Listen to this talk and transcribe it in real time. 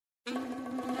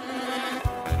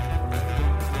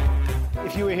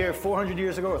If you were here 400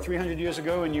 years ago or 300 years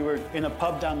ago and you were in a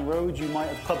pub down the road, you might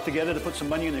have clubbed together to put some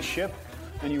money in a ship,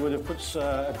 and you would have put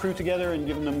a crew together and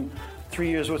given them 3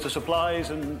 years worth of supplies,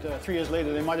 and 3 years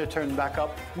later they might have turned back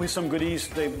up with some goodies.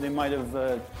 They might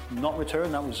have not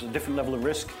returned. That was a different level of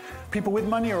risk. People with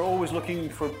money are always looking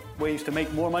for ways to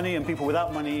make more money, and people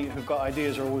without money who've got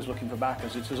ideas are always looking for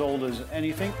backers. It's as old as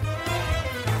anything.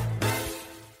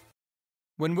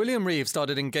 When William Reeve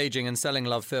started engaging and selling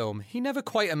LoveFilm, he never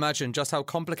quite imagined just how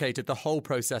complicated the whole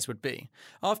process would be.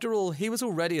 After all, he was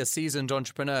already a seasoned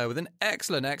entrepreneur with an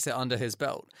excellent exit under his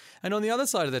belt. And on the other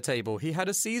side of the table, he had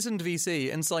a seasoned VC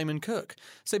in Simon Cook.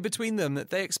 So between them,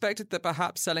 they expected that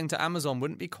perhaps selling to Amazon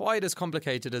wouldn't be quite as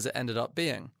complicated as it ended up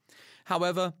being.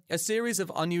 However, a series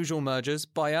of unusual mergers,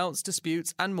 buyouts,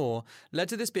 disputes, and more led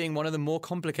to this being one of the more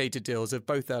complicated deals of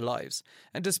both their lives.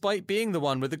 And despite being the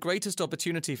one with the greatest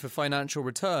opportunity for financial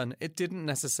return, it didn't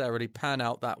necessarily pan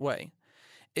out that way.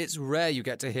 It's rare you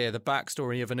get to hear the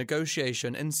backstory of a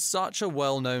negotiation in such a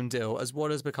well-known deal as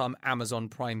what has become Amazon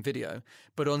Prime Video.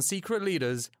 But on Secret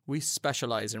Leaders, we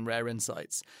specialise in rare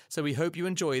insights. So we hope you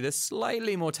enjoy this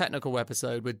slightly more technical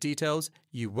episode with details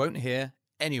you won't hear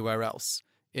anywhere else.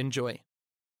 Enjoy.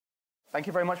 Thank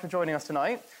you very much for joining us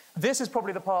tonight. This is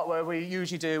probably the part where we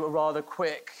usually do a rather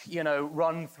quick,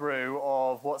 run through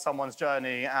of what someone's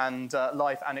journey and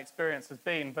life and experience has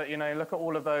been. But, look at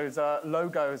all of those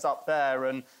logos up there,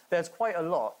 and there's quite a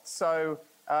lot. So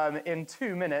in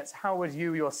 2 minutes, how would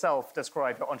you yourself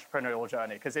describe your entrepreneurial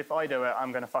journey? Because if I do it,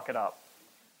 I'm going to fuck it up.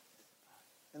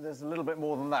 And there's a little bit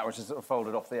more than that, which is sort of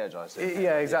folded off the edge, I see.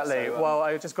 Yeah, exactly. Yeah, so, well,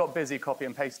 I just got busy copy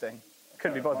and pasting.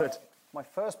 Couldn't be bothered. My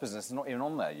first business is not even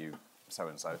on there, you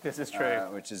so-and-so. This is true.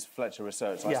 Which is Fletcher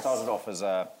Research. Yes. I started off as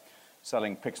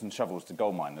selling picks and shovels to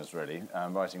gold miners, really,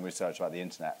 writing research about the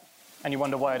internet. And you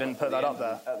wonder why I didn't put that up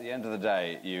there? At the end of the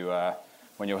day,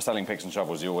 when you're selling picks and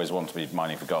shovels, you always want to be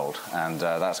mining for gold. And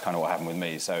that's kind of what happened with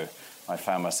me. So I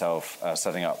found myself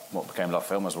setting up what became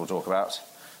LoveFilm, as we'll talk about.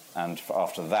 And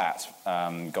after that,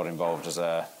 got involved as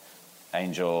a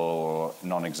angel,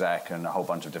 non-exec, and a whole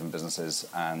bunch of different businesses.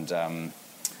 And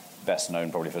best known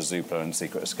probably for Zoopla and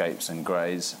Secret Escapes and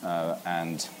Greys, but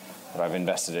I've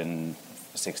invested in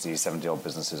 60, 70 odd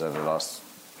businesses over the last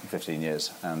 15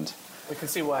 years, and we can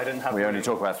see why I didn't have we room. only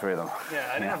talk about 3 of them. Yeah,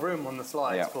 I didn't have room on the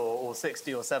slides for all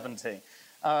 60 or 70.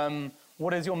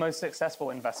 What is your most successful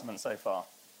investment so far?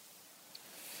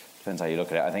 Depends how you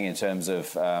look at it. I think in terms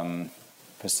of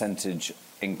percentage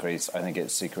increase, I think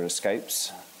it's Secret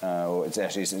Escapes, or it's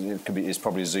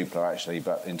probably Zoopla actually,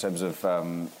 but in terms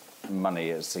of money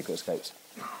as Secret Escapes.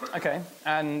 Okay,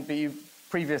 and you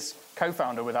previous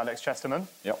co-founder with Alex Chesterman.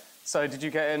 Yep. So did you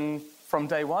get in from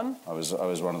day one? I was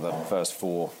one of the first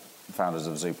 4 founders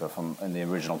of Zoopla in the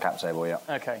original cap table. Yeah.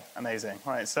 Okay, amazing.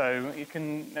 Right, so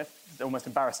it's almost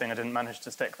embarrassing I didn't manage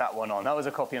to stick that one on. That was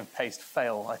a copy and paste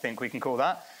fail, I think we can call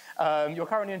that. You're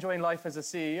currently enjoying life as a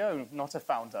CEO, not a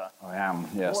founder. I am,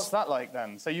 yes. What's that like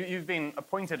then? So you've been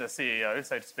appointed a CEO,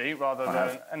 so to speak, rather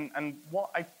than... And what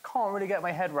I can't really get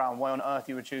my head around why on earth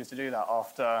you would choose to do that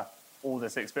after all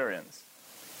this experience.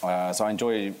 So I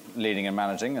enjoy leading and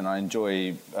managing, and I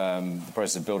enjoy the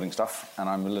process of building stuff, and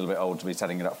I'm a little bit old to be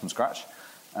setting it up from scratch.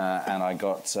 And I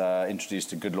got introduced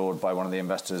to Good Lord by one of the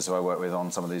investors who I work with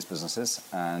on some of these businesses,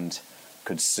 and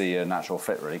could see a natural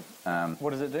fit, really. What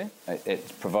does it do?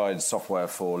 It provides software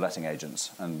for letting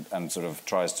agents and sort of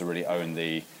tries to really own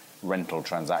the rental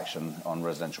transaction on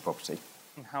residential property.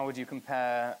 And how would you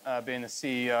compare being the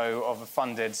CEO of a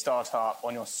funded startup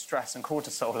on your stress and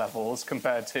cortisol levels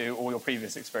compared to all your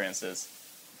previous experiences?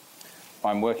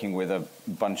 I'm working with a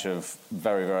bunch of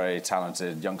very, very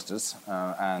talented youngsters,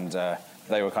 and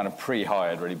they were kind of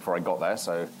pre-hired really before I got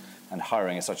there. And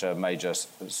hiring is such a major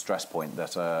stress point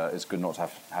that it's good not to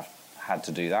have had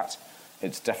to do that.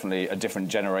 It's definitely a different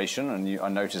generation, and I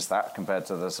noticed that compared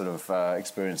to the sort of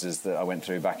experiences that I went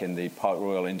through back in the Park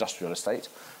Royal Industrial Estate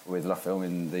with LoveFilm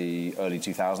in the early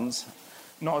 2000s.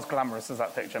 Not as glamorous as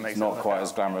that picture makes it look. Not quite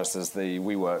as glamorous as the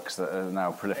WeWorks that are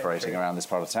now proliferating around this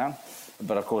part of town.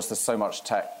 But of course, there's so much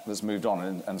tech that's moved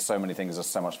on, and so many things are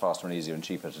so much faster and easier and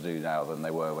cheaper to do now than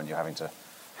they were when you're having to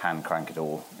hand crank it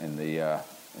all in the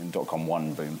 .com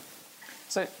 1 boom.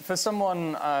 So for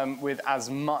someone with as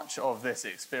much of this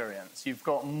experience, you've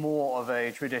got more of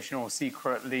a traditional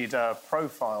secret leader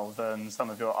profile than some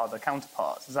of your other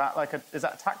counterparts. Is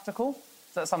that tactical?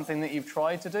 Is that something that you've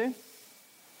tried to do?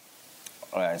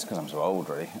 It's because I'm so old,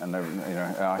 really, and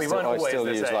I this still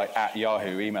use age. like at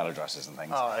Yahoo email addresses and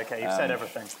things. Oh, okay, you've said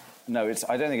everything. No,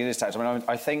 I don't think it is tactical.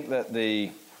 I think that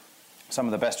some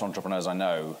of the best entrepreneurs I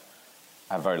know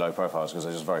have very low profiles because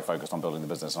they're just very focused on building the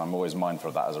business. And I'm always mindful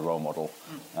of that as a role model.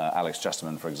 Alex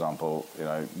Chesterman, for example,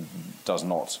 does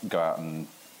not go out and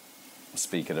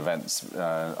speak at events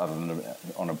other than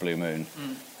on a blue moon.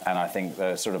 And I think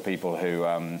the sort of people who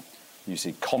you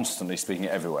see constantly speaking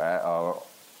everywhere are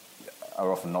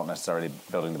often not necessarily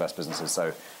building the best businesses.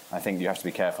 So I think you have to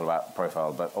be careful about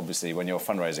profile. But obviously, when you're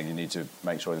fundraising, you need to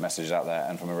make sure the message is out there.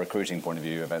 And from a recruiting point of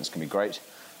view, events can be great.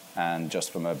 And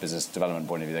just from a business development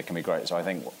point of view, they can be great. So I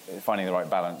think finding the right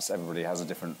balance, everybody has a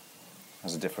different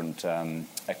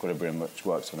equilibrium which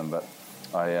works for them. But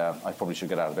I probably should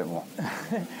get out a bit more.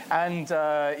 And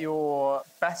you're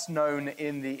best known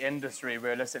in the industry,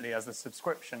 realistically, as the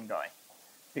subscription guy,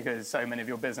 because so many of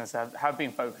your businesses have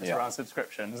been focused around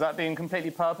subscription. Has that been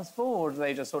completely purposeful, or do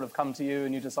they just sort of come to you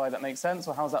and you decide that makes sense,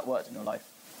 or how's that worked in your life?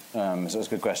 So it's a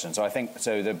good question. So I think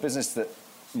the business that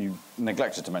you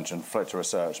neglected to mention, Float to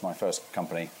Research, my first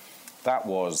company, that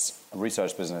was a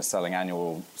research business selling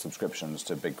annual subscriptions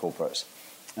to big corporates.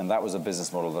 And that was a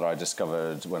business model that I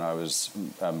discovered when I was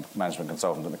management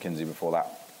consultant at McKinsey before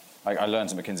that. I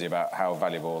learned at McKinsey about how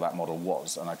valuable that model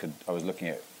was, and I was looking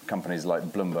at companies like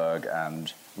Bloomberg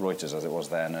and Reuters, as it was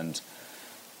then, and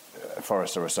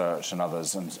Forrester Research and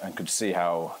others, and could see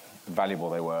how valuable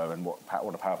they were and what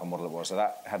a powerful model it was. So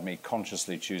that had me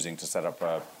consciously choosing to set up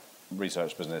a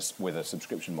research business with a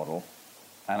subscription model.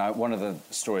 And one of the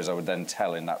stories I would then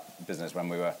tell in that business when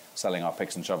we were selling our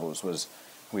picks and shovels was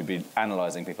we'd be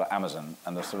analysing people at Amazon,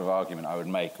 and the sort of argument I would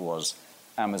make was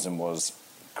Amazon was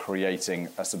creating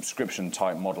a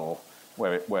subscription-type model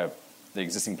where the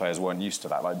existing players weren't used to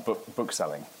that, like book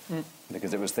selling,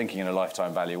 because it was thinking in a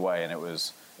lifetime value way, and it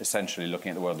was essentially looking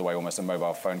at the world the way almost a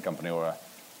mobile phone company or a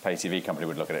pay TV company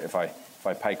would look at it. If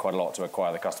I pay quite a lot to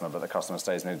acquire the customer, but the customer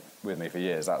stays with me for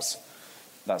years, that's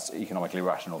an economically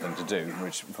rational thing to do,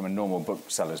 which from a normal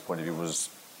bookseller's point of view was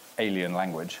alien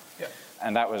language. Yeah.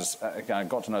 And that was, I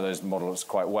got to know those models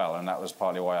quite well, and that was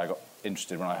partly why I got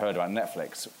interested when I heard about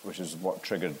Netflix, which is what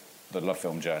triggered the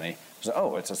LoveFilm journey. It was like,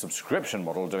 oh, it's a subscription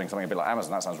model doing something a bit like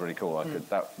Amazon. That sounds really cool.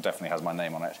 That definitely has my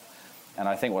name on it. And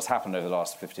I think what's happened over the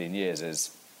last 15 years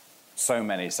is so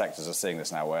many sectors are seeing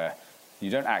this now where you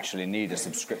don't actually need a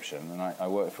subscription. And I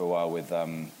worked for a while with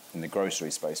in the grocery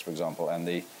space, for example, and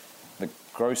the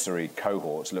grocery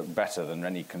cohorts look better than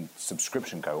any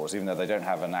subscription cohorts, even though they don't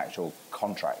have an actual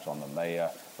contract on them.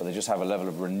 But they just have a level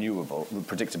of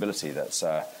predictability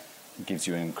that gives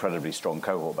you incredibly strong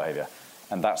cohort behaviour.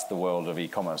 And that's the world of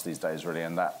e-commerce these days, really,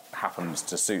 and that happens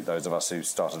to suit those of us who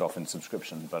started off in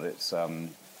subscription. But it's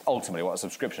ultimately what a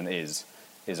subscription is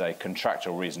a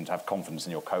contractual reason to have confidence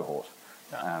in your cohort.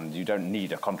 Yeah. And you don't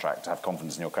need a contract to have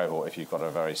confidence in your cohort if you've got a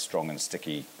very strong and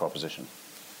sticky proposition.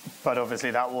 But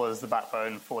obviously that was the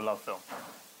backbone for LoveFilm.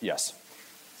 Yes.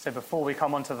 So before we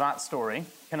come on to that story,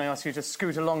 can I ask you to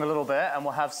scoot along a little bit, and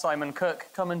we'll have Simon Cook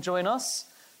come and join us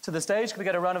to the stage. Can we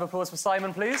get a round of applause for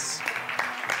Simon, please?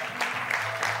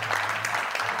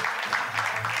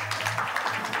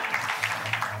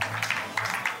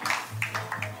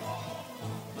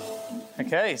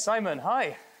 Okay, Simon,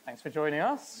 hi. Thanks for joining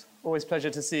us. Always a pleasure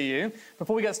to see you.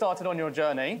 Before we get started on your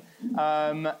journey,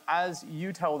 as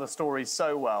you tell the story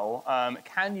so well,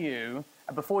 can you,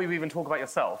 before you even talk about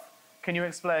yourself, can you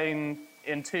explain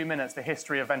in 2 minutes the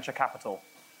history of venture capital?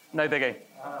 No biggie.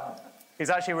 He's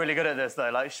actually really good at this,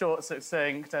 though, like short,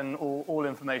 succinct, and all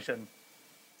information.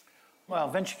 Well,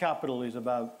 venture capital is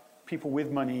about people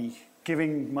with money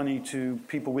giving money to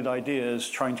people with ideas,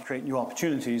 trying to create new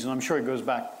opportunities, and I'm sure it goes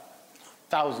back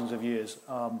thousands of years.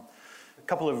 A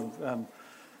couple of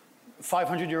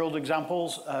 500-year-old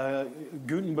examples.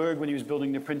 Gutenberg, when he was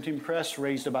building the printing press,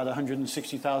 raised about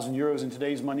 160,000 euros in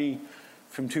today's money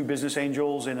from 2 business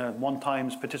angels in a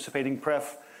one-times participating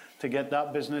pref to get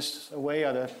that business away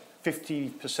at a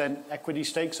 50% equity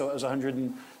stake, so it was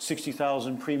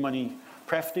 160,000 pre-money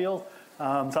pref deal.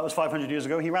 That was 500 years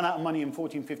ago. He ran out of money in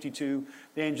 1452.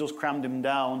 The angels crammed him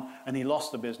down, and he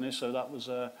lost the business. So that was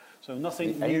so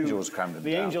nothing the new. Angels crammed him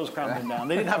the down. Angels crammed him down.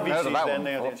 They didn't have VCs then.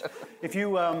 They did. If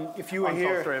you were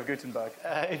here, story of Gutenberg.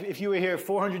 If you were here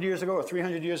 400 years ago or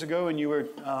 300 years ago, and you were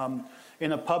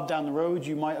in a pub down the road,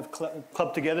 you might have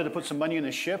clubbed together to put some money in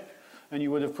a ship, and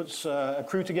you would have put a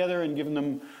crew together and given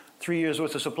them 3 years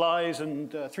worth of supplies,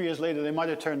 and 3 years later they might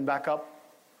have turned back up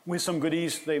with some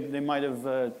goodies. They might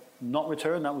have not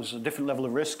returned. That was a different level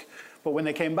of risk. But when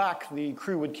they came back, the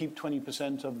crew would keep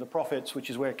 20% of the profits, which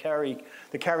is where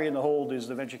the carry in the hold is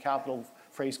the venture capital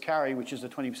phrase carry, which is the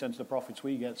 20% of the profits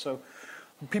we get. So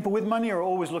people with money are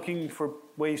always looking for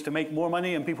ways to make more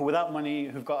money, and people without money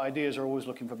who've got ideas are always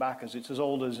looking for backers. It's as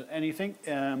old as anything.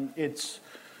 It's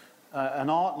an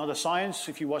art, not a science.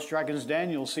 If you watch Dragon's Den,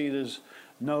 you'll see there's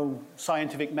no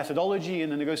scientific methodology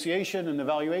in the negotiation and the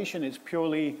valuation. It's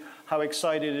purely how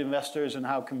excited investors and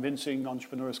how convincing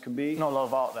entrepreneurs can be. Not a lot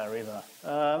of art there either.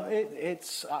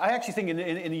 I actually think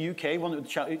in the UK, one of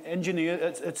the engineer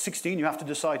at 16, you have to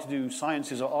decide to do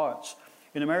sciences or arts.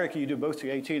 In America, you do both to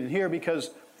 18. And here,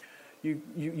 because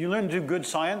you learn to do good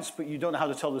science, but you don't know how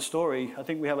to tell the story, I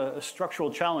think we have a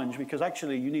structural challenge, because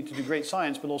actually you need to do great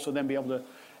science, but also then be able to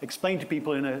explain to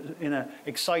people in a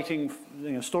exciting,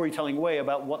 storytelling way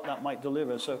about what that might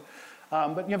deliver. So,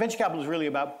 but venture capital is really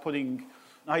about putting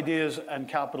ideas and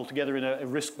capital together in a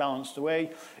risk-balanced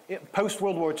way. Post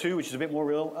World War II, which is a bit more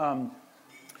real,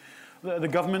 the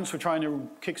governments were trying to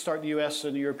kickstart the US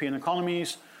and the European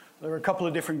economies. There were a couple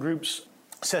of different groups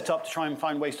set up to try and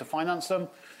find ways to finance them.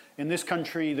 In this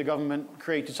country, the government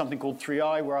created something called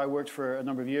 3i, where I worked for a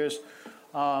number of years,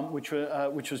 which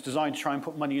was designed to try and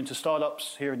put money into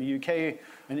startups here in the UK.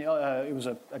 And it was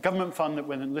a government fund that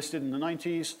went enlisted in the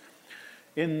 90s.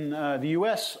 In the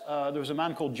US, there was a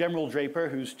man called General Draper,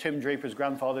 who's Tim Draper's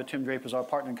grandfather. Tim Draper's our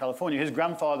partner in California. His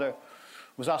grandfather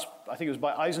was asked, I think it was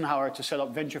by Eisenhower, to set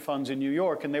up venture funds in New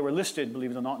York, and they were listed,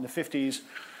 believe it or not, in the 50s.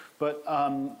 But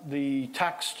the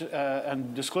tax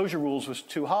and disclosure rules was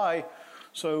too high,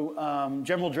 so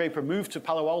General Draper moved to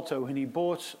Palo Alto, and he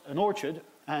bought an orchard,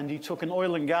 and he took an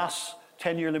oil and gas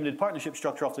 10-year limited partnership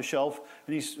structure off the shelf,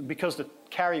 and because the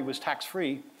carry was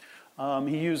tax-free,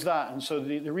 he used that. And so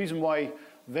the reason why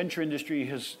venture industry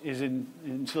is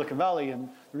in Silicon Valley, and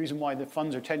the reason why the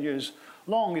funds are 10 years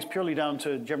long, is purely down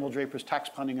to General Draper's tax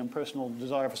planning and personal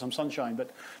desire for some sunshine. But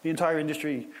the entire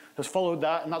industry has followed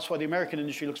that, and that's why the American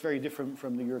industry looks very different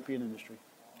from the European industry.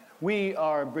 We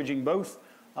are bridging both.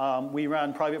 We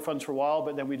ran private funds for a while,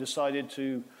 but then we decided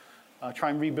to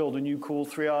try and rebuild a new cool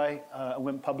 3i and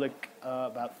went public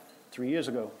about 3 years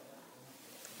ago.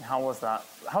 How was that?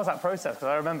 How was that process? Because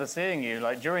I remember seeing you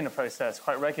during the process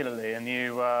quite regularly, and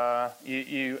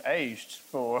you aged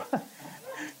for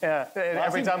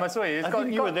every time I saw you. I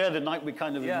think you were there the night we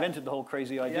kind of invented the whole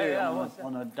crazy idea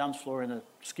on a dance floor in a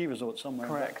ski resort somewhere.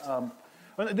 Correct.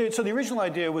 So the original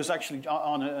idea was actually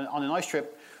on an ice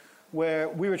trip where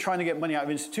we were trying to get money out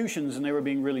of institutions, and they were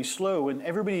being really slow, and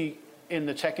everybody in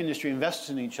the tech industry invests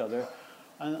in each other.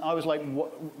 And I was like,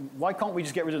 why can't we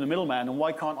just get rid of the middleman, and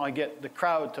why can't I get the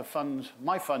crowd to fund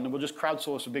my fund, and we'll just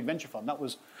crowdsource a big venture fund? That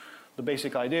was the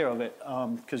basic idea of it,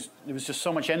 because there was just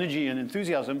so much energy and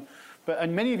enthusiasm.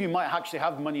 And many of you might actually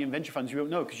have money in venture funds. You don't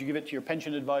know, because you give it to your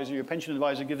pension advisor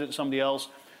gives it to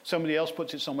somebody else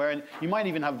puts it somewhere, and you might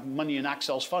even have money in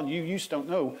Axel's fund. You just don't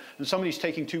know, and somebody's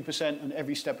taking 2% on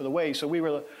every step of the way. So we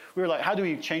were like, how do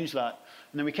we change that?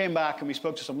 And then we came back and we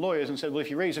spoke to some lawyers and said, well,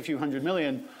 if you raise a few $100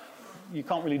 million, you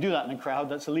can't really do that in a crowd.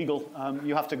 That's illegal.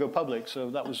 You have to go public. So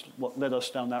that was what led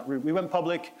us down that route. We went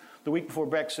public the week before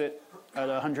Brexit at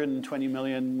 120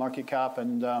 million market cap,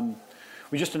 and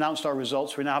we just announced our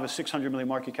results. We now have a 600 million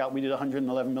market cap. We did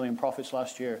 111 million profits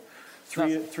last year.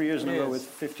 Three years in a row with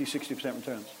 50, 60%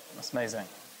 returns. That's amazing.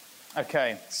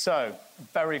 Okay, so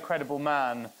very credible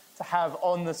man to have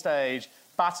on the stage,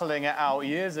 battling it out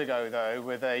years ago, though,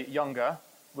 with a younger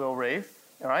Will Reeve,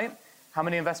 all right? How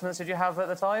many investments did you have at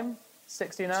the time?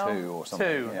 60 now? 2 or something.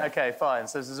 2, yeah. Okay, fine.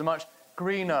 So this is a much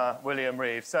greener William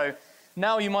Reeve. So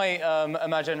now you might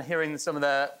imagine hearing some of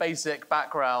their basic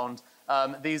background.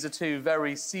 These are 2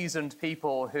 very seasoned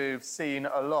people who've seen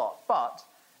a lot. But,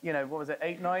 what was it,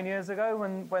 8, 9 years ago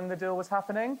when the deal was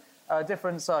happening?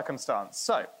 Different circumstance.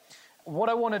 So what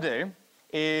I want to do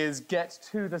is get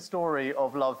to the story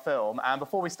of LoveFilm. And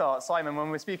before we start, Simon, when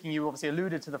we were speaking, you obviously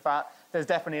alluded to the fact there's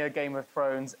definitely a Game of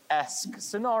Thrones-esque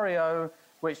scenario,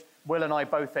 which Will and I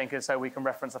both think is so we can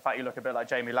reference the fact you look a bit like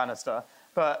Jaime Lannister,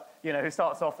 but, who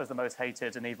starts off as the most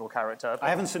hated and evil character. I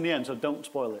haven't seen the end, so don't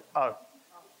spoil it. Oh,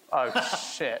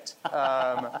 shit.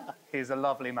 He's a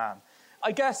lovely man.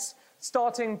 I guess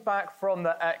starting back from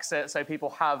the exit so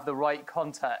people have the right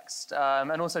context,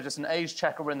 and also just an age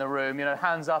checker in the room,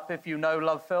 hands up if you know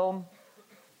LoveFilm.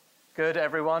 Good,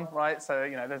 everyone, right? So,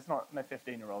 there's no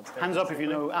 15-year-olds. Hands up if you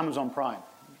know Amazon Prime.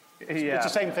 It's the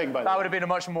same thing, by the way. That would have been a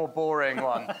much more boring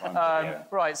one.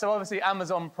 Right, so obviously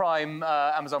Amazon Prime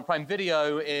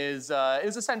Video is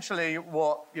essentially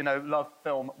what,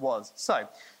 LoveFilm was. So,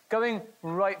 going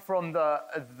right from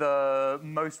the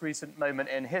most recent moment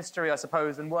in history, I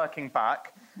suppose, and working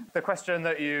back, the question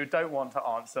that you don't want to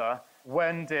answer,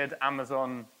 when did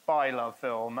Amazon buy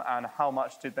LoveFilm and how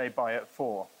much did they buy it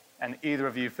for? And either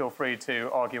of you feel free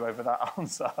to argue over that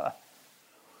answer.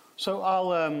 So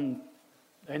I'll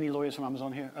Any lawyers from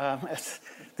Amazon here?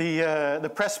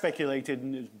 The press speculated,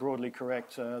 and is broadly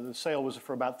correct, the sale was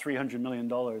for about $300 million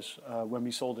when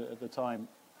we sold it at the time.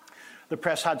 The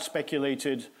press had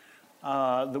speculated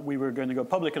that we were going to go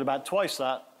public at about twice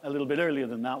that, a little bit earlier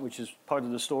than that, which is part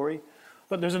of the story.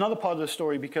 But there's another part of the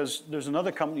story, because there's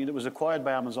another company that was acquired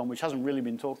by Amazon, which hasn't really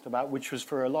been talked about, which was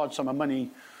for a large sum of money,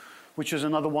 which was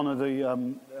another one of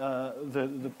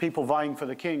the people vying for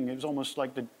the king. It was almost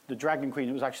like the Dragon Queen.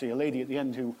 It was actually a lady at the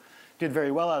end who did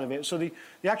very well out of it. So the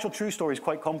actual true story is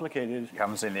quite complicated. You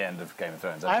haven't seen the end of Game of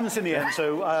Thrones, I haven't seen the end,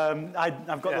 so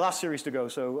I've got the last series to go,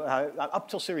 so up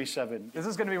till series 7. This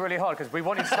is going to be really hard, because we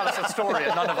want you to tell us a story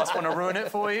and none of us want to ruin it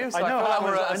for you. So I know how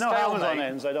Amazon stalemate.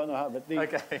 ends, I don't know how, but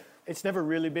Okay. It's never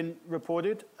really been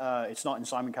reported. It's not in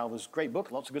Simon Calver's great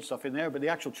book, lots of good stuff in there, but the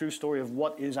actual true story of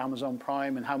what is Amazon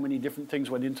Prime and how many different things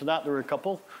went into that, there were a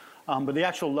couple. But the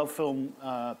actual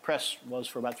LoveFilm press was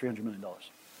for about $300 million.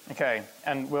 Okay,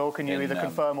 and Will, can you either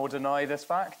confirm or deny this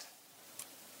fact?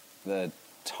 The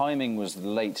timing was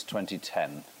late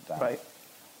 2010. Dan. Right.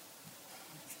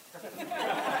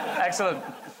 Excellent.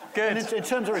 Good. And in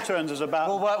terms of returns, there's about...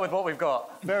 We'll work with what we've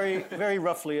got. Very, very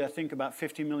roughly, I think about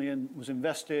 50 million was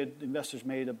invested. The investors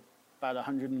made about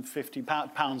 150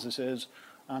 pounds, this is.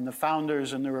 And the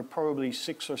founders, and there were probably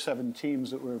 6 or 7 teams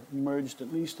that were merged,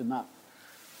 at least in that.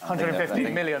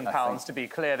 150 million pounds, to be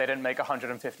clear. They didn't make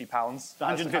 150 pounds.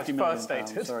 150 million first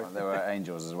stated. pounds, sorry. There were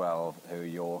angels as well,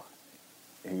 who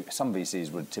some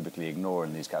VCs would typically ignore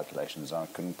in these calculations. I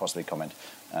couldn't possibly comment.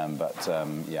 Yeah,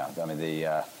 I mean,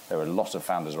 there were a lot of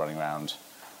founders running around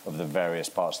of the various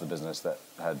parts of the business that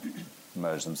had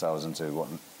merged themselves into what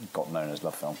got known as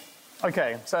LoveFilm.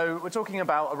 Okay, so we're talking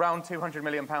about around 200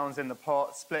 million pounds in the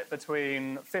pot, split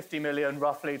between 50 million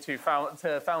roughly to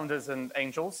founders and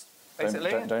angels,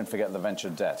 basically. Don't forget the venture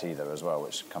debt either as well,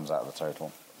 which comes out of the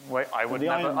total. Wait, I would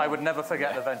never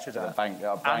forget the venture debt.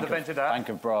 The venture debt. Bank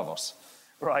of Bravos.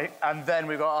 Right, and then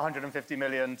we've got 150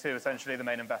 million to essentially the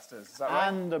main investors. Is that right?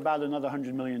 And about another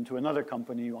 100 million to another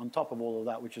company on top of all of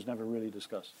that, which is never really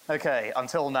discussed. Okay,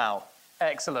 until now.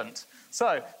 Excellent.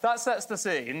 So that sets the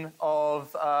scene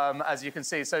of, as you can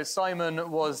see, so Simon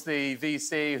was the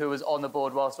VC who was on the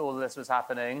board whilst all of this was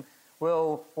happening.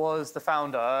 Will was the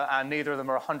founder, and neither of them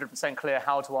are 100% clear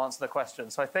how to answer the question.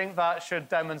 So I think that should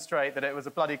demonstrate that it was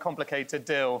a bloody complicated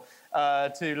deal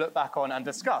to look back on and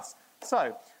discuss.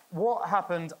 So what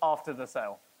happened after the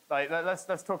sale? Like,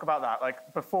 let's talk about that,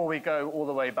 like, before we go all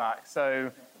the way back.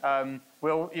 So,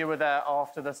 Will, you were there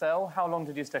after the sale. How long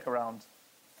did you stick around?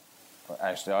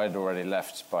 Actually, I had already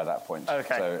left by that point.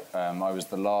 Okay. So I was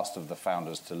the last of the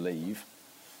founders to leave.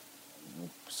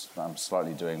 I'm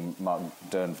slightly doing Mark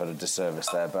Durnford a disservice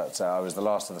there, but I was the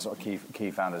last of the sort of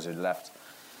key founders who'd left.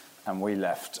 And we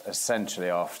left essentially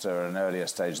after an earlier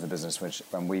stage of the business,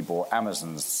 when we bought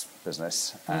Amazon's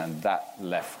business, and that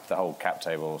left the whole cap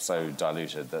table so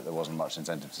diluted that there wasn't much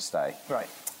incentive to stay. Right.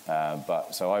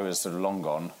 So I was sort of long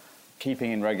gone,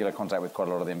 keeping in regular contact with quite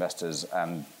a lot of the investors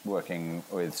and working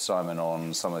with Simon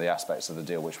on some of the aspects of the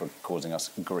deal which were causing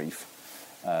us grief.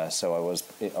 So I was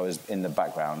in the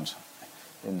background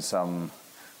in some...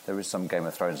 There is some Game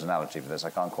of Thrones analogy for this. I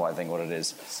can't quite think what it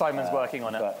is. Simon's working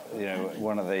on it. But you know,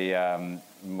 one of the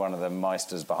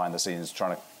meisters behind the scenes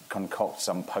trying to concoct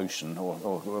some potion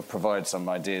or provide some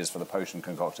ideas for the potion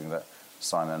concocting that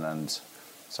Simon and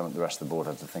some of the rest of the board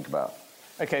had to think about.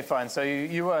 Okay, fine. So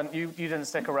you didn't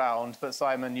stick around, but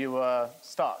Simon, you were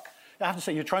stuck. I have to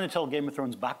say, you're trying to tell Game of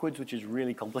Thrones backwards, which is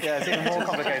really complicated. Yeah, it's even more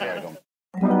complicated.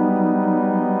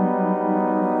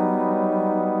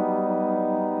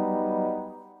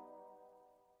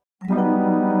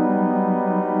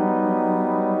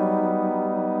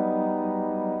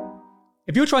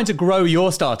 If you're trying to grow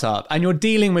your startup and you're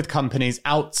dealing with companies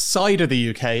outside of the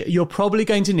UK, you're probably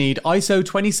going to need ISO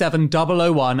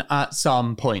 27001 at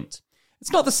some point.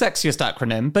 It's not the sexiest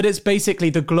acronym, but it's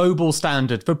basically the global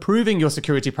standard for proving your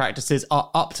security practices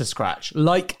are up to scratch,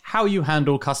 like how you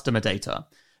handle customer data.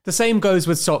 The same goes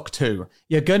with SOC 2.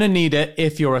 You're going to need it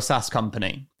if you're a SaaS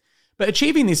company. But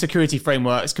achieving these security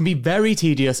frameworks can be very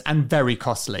tedious and very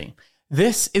costly.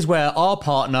 This is where our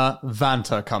partner,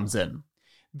 Vanta, comes in.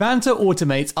 Vanta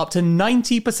automates up to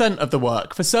 90% of the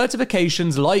work for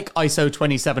certifications like ISO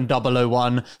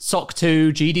 27001, SOC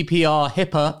 2, GDPR,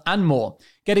 HIPAA, and more,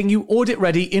 getting you audit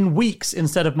ready in weeks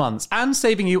instead of months, and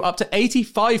saving you up to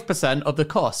 85% of the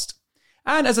cost.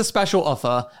 And as a special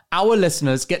offer, our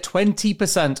listeners get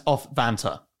 20% off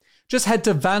Vanta. Just head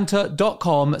to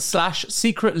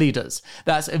vanta.com/secretleaders.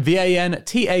 That's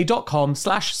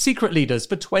VANTA.com/secretleaders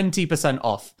for 20%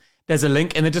 off. There's a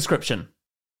link in the description.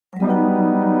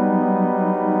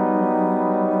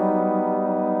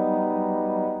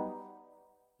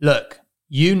 Look,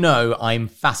 you know I'm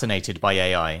fascinated by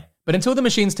AI, but until the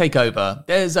machines take over,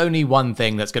 there's only one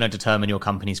thing that's going to determine your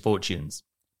company's fortunes.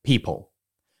 People.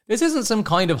 This isn't some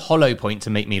kind of hollow point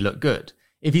to make me look good.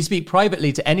 If you speak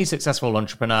privately to any successful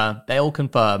entrepreneur, they'll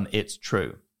confirm it's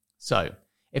true. So,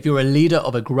 if you're a leader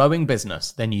of a growing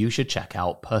business, then you should check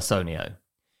out Personio.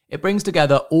 It brings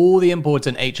together all the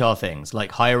important HR things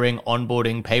like hiring,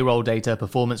 onboarding, payroll data,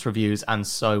 performance reviews, and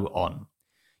so on.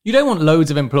 You don't want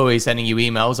loads of employees sending you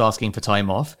emails asking for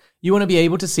time off. You want to be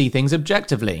able to see things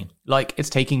objectively, like it's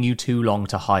taking you too long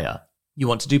to hire. You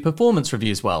want to do performance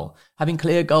reviews well, having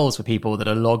clear goals for people that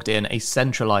are logged in a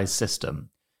centralized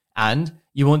system. And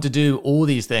you want to do all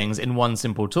these things in one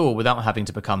simple tool without having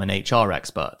to become an HR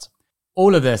expert.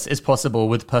 All of this is possible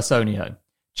with Personio.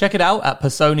 Check it out at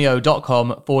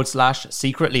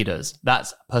personio.com/secret leaders.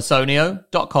 That's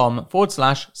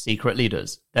personio.com/secret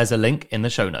leaders. There's a link in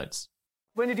the show notes.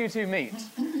 When did you two meet?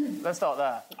 Let's start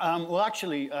there. Well,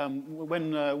 actually,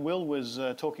 when Will was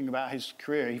talking about his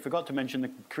career, he forgot to mention the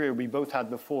career we both had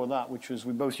before that, which was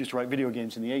we both used to write video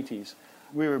games in the 80s.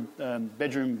 We were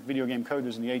bedroom video game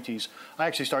coders in the 80s. I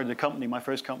actually started a company, my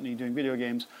first company, doing video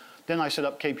games. Then I set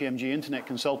up KPMG Internet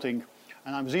Consulting,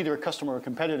 and I was either a customer or a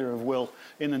competitor of Will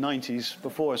in the 90s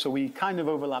before. So we kind of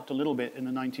overlapped a little bit in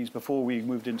the 90s before we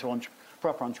moved into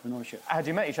proper entrepreneurship. Had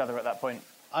you met each other at that point?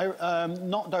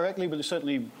 Not directly, but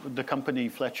certainly the company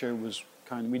Fletcher was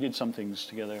we did some things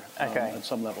together at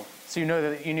some level. So you knew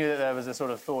that there was a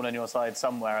sort of thorn in your side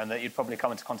somewhere, and that you'd probably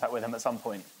come into contact with him at some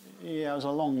point. Yeah, it was a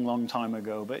long, long time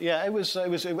ago. But yeah, it was. I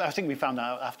think we found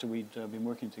out after we'd been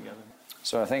working together.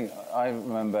 So I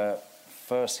remember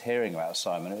first hearing about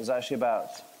Simon. It was actually about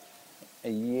a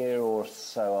year or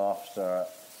so after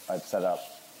I'd set up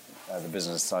the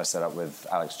business I set up with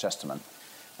Alex Chesterman.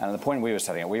 And at the point we were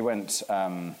setting it, we went.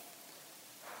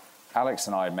 Alex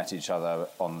and I met each other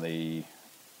on the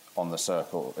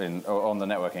circle on the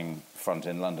networking front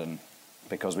in London,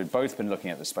 because we'd both been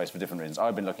looking at this space for different reasons.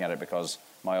 I'd been looking at it because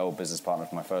my old business partner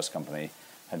from my first company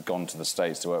had gone to the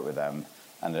States to work with them,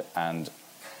 and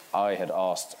I had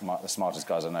asked the smartest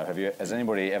guys I know, has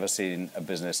anybody ever seen a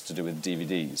business to do with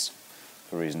DVDs,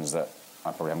 for reasons that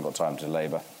I probably haven't got time to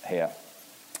labour here.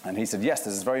 And he said, yes,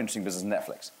 there's this very interesting business,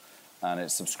 Netflix. And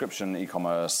it's subscription,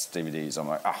 e-commerce, DVDs. I'm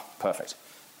like, perfect.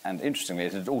 And interestingly,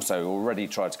 it had also already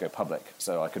tried to go public,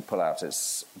 so I could pull out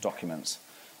its documents,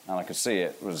 and I could see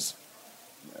it was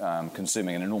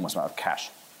consuming an enormous amount of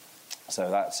cash. So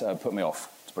that put me off,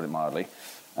 to put it mildly,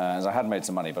 as I had made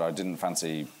some money, but I didn't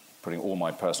fancy putting all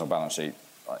my personal balance sheet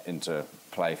into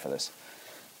play for this.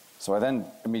 So I then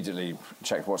immediately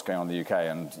checked what's going on in the UK,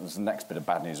 and the next bit of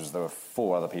bad news was there were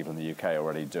 4 other people in the UK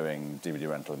already doing DVD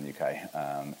rental in the UK.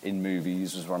 In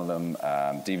Movies was one of them.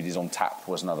 DVDs on Tap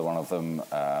was another one of them.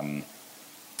 I'm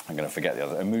going to forget the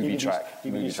other. Movie Track.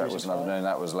 Movie Track was another. No,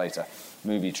 that was later.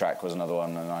 Movie Track was another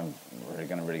one, and I'm really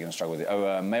going to struggle with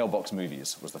it. Mailbox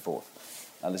Movies was the 4th.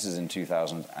 This is in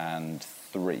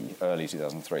 2003, early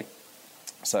 2003.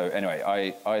 So anyway,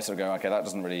 I sort of go, okay, that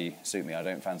doesn't really suit me. I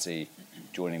don't fancy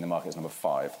joining the market as number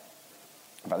 5.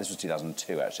 In fact, this was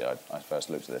 2002, actually, I first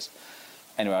looked at this.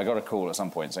 Anyway, I got a call at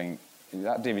some point saying,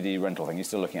 that DVD rental thing, you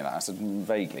still looking at that? I said,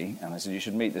 vaguely. And they said, you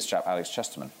should meet this chap, Alex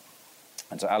Chesterman.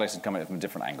 And so Alex had come in from a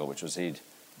different angle, which was he'd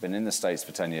been in the States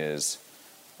for 10 years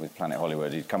with Planet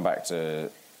Hollywood. He'd come back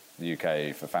to the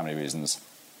UK for family reasons.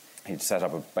 He'd set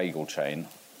up a bagel chain,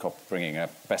 bringing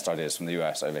best ideas from the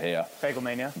US over here. Bagel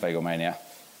Mania.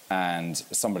 And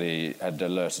somebody had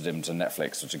alerted him to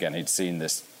Netflix, which again, he'd seen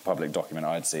this public document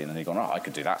I'd seen, and he'd gone, I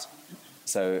could do that.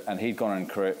 And he'd gone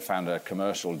and found a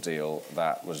commercial deal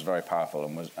that was very powerful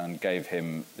and gave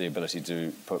him the ability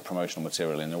to put promotional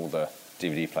material in all the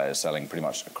DVD players selling pretty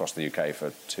much across the UK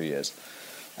for 2 years.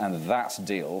 And that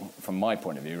deal, from my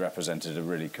point of view, represented a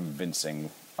really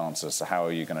convincing answer. So how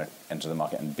are you going to enter the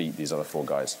market and beat these other 4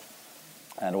 guys?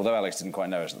 And although Alex didn't quite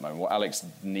know it at the moment, what Alex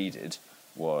needed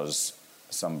was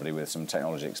somebody with some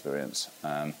technology experience.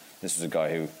 This was a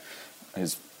guy who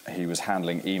he was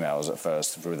handling emails at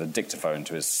first with a dictaphone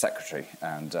to his secretary,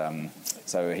 and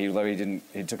so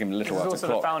it took him a little while to clock. He's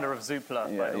also the founder of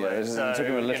Zoopla, by the way. It took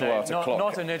him a little while to clock.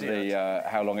 Not an idiot.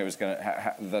 How long it was going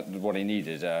to, what he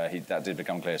needed. That did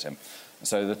become clear to him.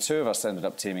 So the 2 of us ended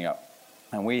up teaming up,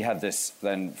 and we had this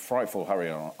then frightful hurry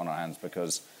on our hands,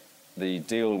 because the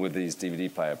deal with these DVD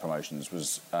player promotions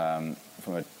was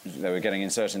they were getting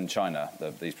inserted in China,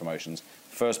 these promotions.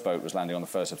 First boat was landing on the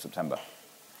 1st of September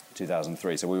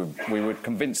 2003. So we were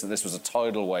convinced that this was a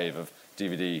tidal wave of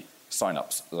DVD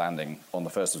sign-ups landing on the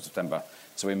 1st of September.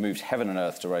 So we moved heaven and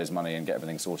earth to raise money and get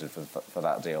everything sorted for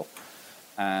that deal.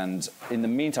 And in the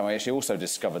meantime, I actually also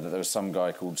discovered that there was some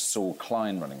guy called Saul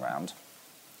Klein running around,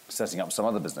 setting up some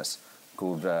other business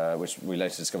called, which we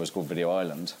later discovered was called Video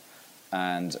Island.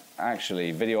 And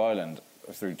actually, Video Island,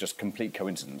 through just complete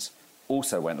coincidence,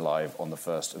 also went live on the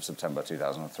 1st of September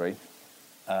 2003.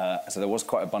 So there was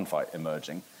quite a bun fight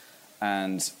emerging.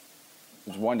 And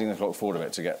winding the clock forward a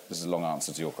bit to get, this is a long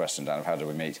answer to your question, Dan, of how did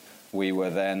we meet. We were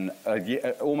then,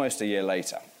 almost a year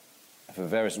later, for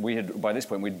various, by this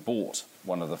point, we'd bought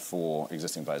one of the 4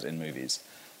 existing players in movies.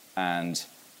 And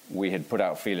we had put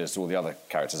out feelers to all the other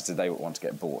characters, did they want to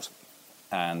get bought?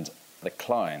 And the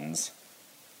Kleins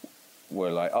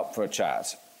were like up for a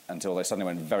chat until they suddenly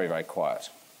went very, very quiet.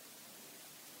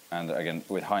 And again,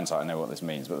 with hindsight, I know what this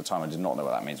means, but at the time I did not know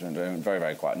what that means. We were doing very,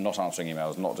 very quiet, not answering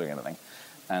emails, not doing anything,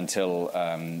 until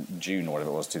June or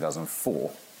whatever it was,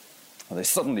 2004. They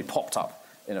suddenly popped up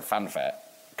in a fanfare,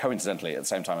 coincidentally at the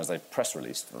same time as they press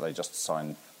released that they just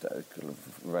signed,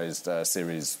 raised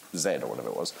Series Z or whatever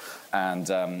it was. And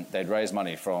they'd raised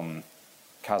money from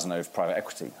Cazenove Private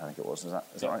Equity, I think it was. Is that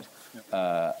right?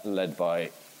 Yep. Led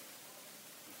by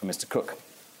Mr. Cook.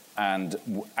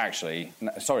 And actually,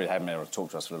 sorry they haven't been able to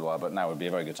talk to us for a little while, but now would be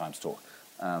a very good time to talk.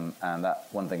 And that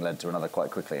one thing led to another quite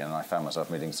quickly, and I found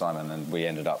myself meeting Simon, and we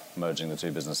ended up merging the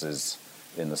 2 businesses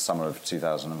in the summer of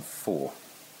 2004.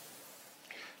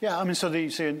 Yeah, I mean, so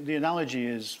the analogy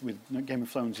is with Game of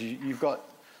Thrones, you've got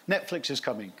Netflix is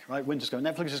coming, right? Winter's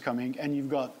coming, Netflix is coming, and you've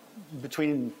got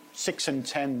between 6 and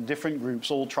 10 different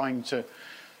groups all trying to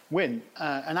win.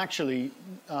 And actually,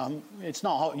 it's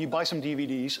not hard. You buy some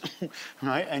DVDs,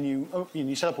 right? And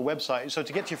you set up a website. So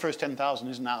to get to your first 10,000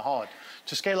 isn't that hard.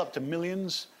 To scale up to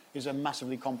millions is a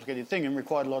massively complicated thing and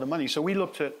required a lot of money. So we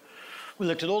looked at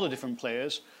all the different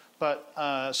players. But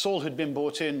Saul had been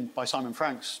brought in by Simon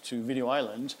Franks to Video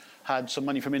Island, had some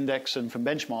money from Index and from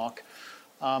Benchmark.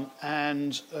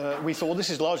 And we thought, well, this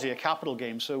is largely a capital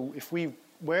game. So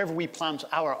wherever we plant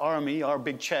our army, our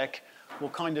big check, will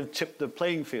kind of tip the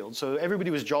playing field. So everybody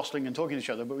was jostling and talking to each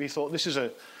other, but we thought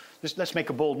let's make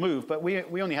a bold move. But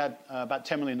we only had about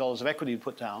 $10 million of equity to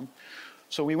put down.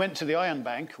 So we went to the Iron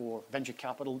Bank, or venture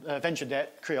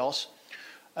debt, Krios,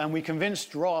 and we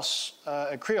convinced Ross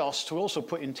at Krios to also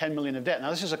put in 10 million of debt.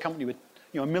 Now this is a company with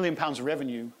 £1 million of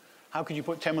revenue. How could you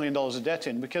put $10 million of debt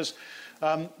in? Because they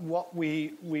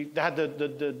had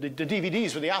the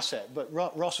DVDs were the asset, but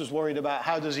Ross was worried about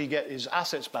how does he get his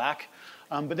assets back.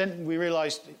 But then we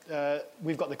realized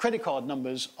we've got the credit card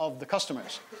numbers of the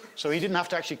customers. So he didn't have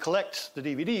to actually collect the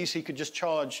DVDs, he could just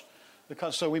charge the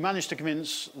customer. So we managed to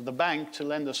convince the bank to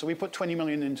lend us. So we put $20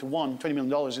 million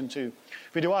into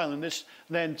Video Island. This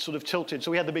then sort of tilted.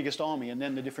 So we had the biggest army, and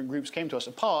then the different groups came to us,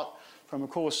 apart from, of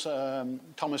course,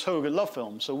 Thomas Hoag at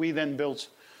LoveFilm. So we then built,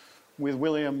 with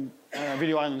William,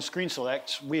 Video Island Screen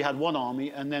Select. We had one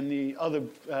army, and then the other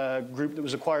group that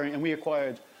was acquiring, and we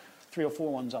acquired 3 or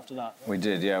 4 ones after that. We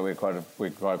did, yeah. We acquired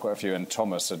quite a few, and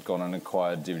Thomas had gone and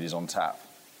acquired DVDs on tap.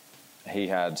 He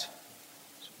had,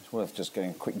 it's worth just getting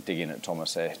a quick dig in at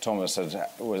Thomas here. Thomas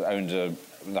owned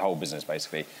the whole business,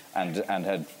 basically, and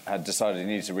had decided he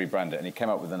needed to rebrand it, and he came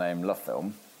up with the name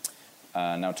LoveFilm.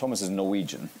 Now, Thomas is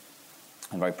Norwegian,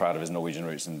 and very proud of his Norwegian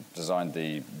roots, and designed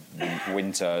the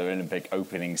Winter Olympic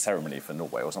opening ceremony for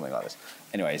Norway, or something like this.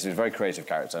 Anyway, he's a very creative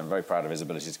character, and very proud of his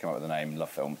ability to come up with the name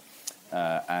LoveFilm.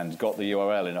 And got the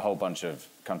URL in a whole bunch of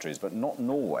countries, but not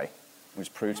Norway,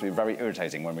 which proved to be very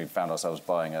irritating when we found ourselves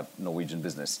buying a Norwegian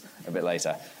business a bit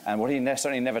later. And what he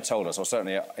certainly never told us, or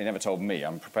certainly he never told me,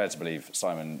 I'm prepared to believe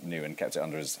Simon knew and kept it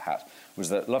under his hat, was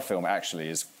that LoveFilm actually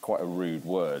is quite a rude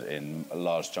word in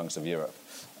large chunks of Europe,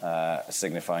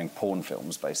 signifying porn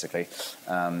films, basically.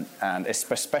 And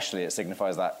especially it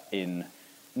signifies that in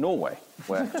Norway,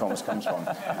 where Thomas comes from,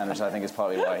 and which I think is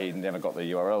partly why he never got the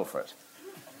URL for it.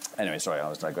 Anyway, sorry, I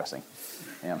was digressing.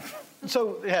 Yeah.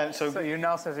 So you're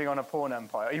now sitting on a porn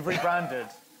empire. You've rebranded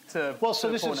to. Well, so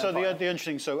this is the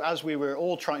interesting. So as we were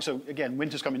all trying. So again,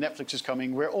 winter's coming, Netflix is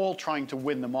coming. We're all trying to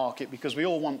win the market because we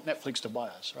all want Netflix to buy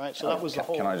us, right? So that was the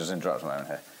whole. Can I just interrupt a moment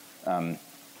here?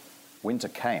 Winter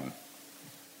came.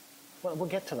 Well, we'll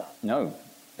get to that. No,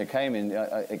 it came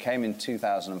in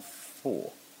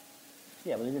 2004.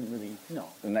 Yeah, but it didn't really. No.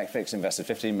 Netflix invested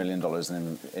 $15 million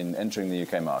in entering the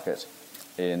UK market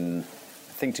in,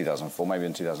 I think, 2004, maybe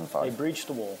in 2005. They breached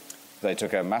the wall. They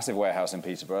took a massive warehouse in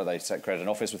Peterborough. They created an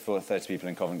office with 30 people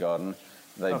in Covent Garden.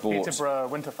 They bought Peterborough,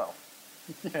 Winterfell.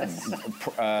 Yes.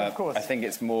 Of course. I think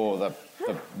it's more the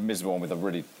miserable one with a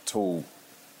really tall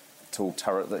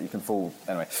turret that you can fall.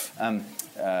 Anyway,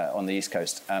 on the East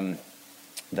Coast,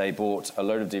 they bought a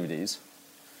load of DVDs,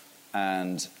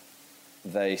 and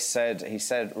he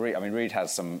said, Reed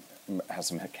has some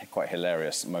quite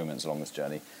hilarious moments along this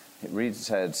journey. Reed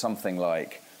said something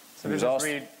like, So this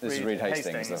is Reed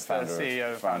Hastings, the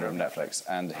founder of Netflix.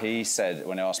 And he said,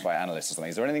 when asked by analysts or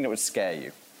something, is there anything that would scare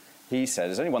you? He said,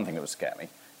 there's only one thing that would scare me,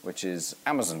 which is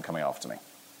Amazon coming after me.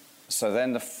 So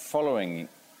then the following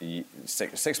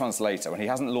 6 months later, when he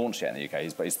hasn't launched yet in the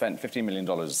UK, but he spent $15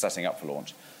 million setting up for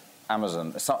launch,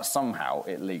 Amazon, somehow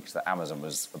it leaked that Amazon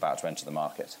was about to enter the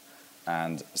market.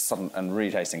 And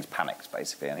Reed Hastings panicked,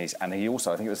 basically. And he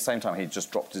also, I think at the same time, he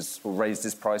just raised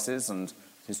his prices and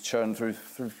his churn through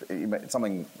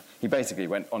he basically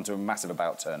went onto a massive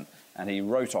about turn, and he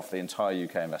wrote off the entire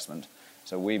UK investment.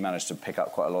 So we managed to pick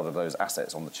up quite a lot of those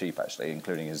assets on the cheap, actually,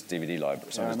 including his DVD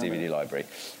library.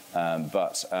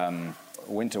 But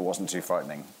winter wasn't too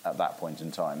frightening at that point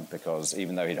in time, because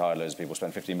even though he'd hired loads of people,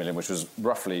 spent 15 million, which was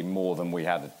roughly more than we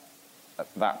had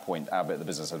at that point, our bit of the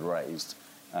business had raised,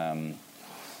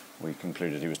 we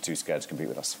concluded he was too scared to compete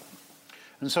with us.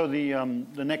 And so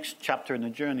the next chapter in the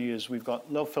journey is we've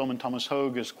got LoveFilm and Thomas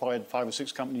Hoag has acquired 5 or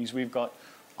 6 companies. We've got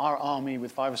our army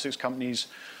with 5 or 6 companies.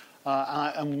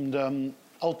 And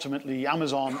ultimately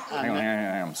Amazon and...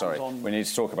 Hang on, sorry. We need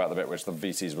to talk about the bit which the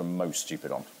VCs were most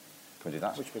stupid on. Can we do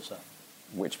that? Which bit's that?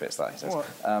 Which bit's that, he says. Well,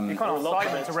 you can't ask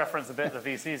Simon to reference the bit the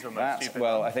VCs were most stupid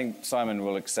well, on. I think Simon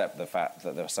will accept the fact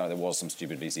that there was some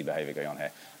stupid VC behaviour going on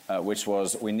here, which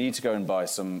was we need to go and buy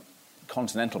some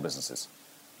continental businesses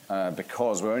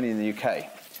because we're only in the UK.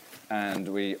 And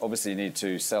we obviously need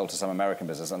to sell to some American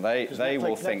business, and they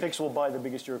will think Netflix will buy the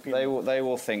biggest European. They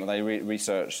will think when they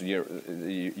research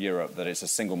Europe that it's a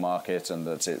single market and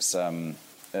that it's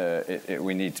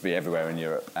we need to be everywhere in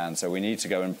Europe, and so we need to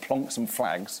go and plonk some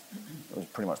flags. That was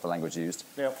pretty much the language used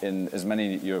in as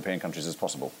many European countries as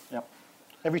possible. Yep.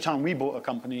 Every time we bought a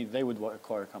company, they would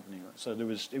acquire a company. So it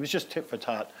was just tit for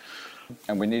tat.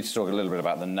 And we need to talk a little bit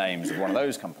about the names of one of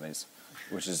those companies,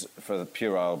 which is, for the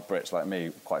puerile Brits like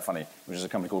me, quite funny, which is a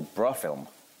company called LoveFilm,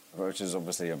 which is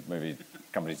obviously a movie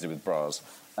company to do with bras.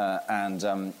 And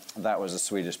that was a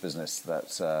Swedish business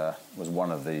that was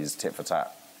one of these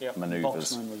tit-for-tat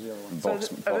manoeuvres. Boxman was the other one. So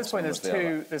at this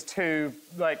point, there's two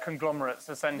like conglomerates,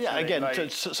 essentially. Yeah, again,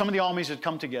 some of the armies had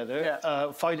come together,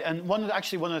 fight. And one of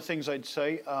the things I'd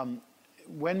say,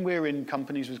 when we're in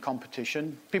companies with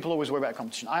competition, people always worry about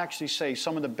competition. I actually say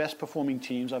some of the best performing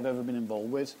teams I've ever been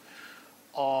involved with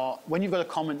are when you've got a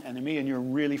common enemy and you're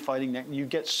really fighting that, you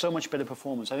get so much better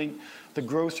performance. I think the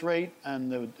growth rate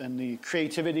and the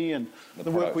creativity and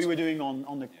the work we were doing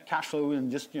on the cash flow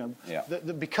and just,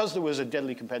 because there was a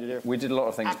deadly competitor. We did a lot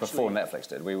of things before Netflix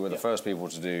did. We were the first people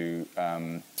to do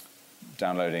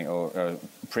downloading or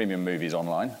premium movies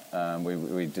online.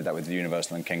 We did that with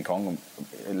Universal and King Kong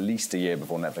at least a year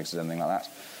before Netflix did anything like that.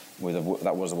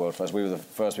 That was the world first. We were the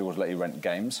first people to let you rent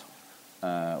games.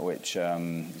 Which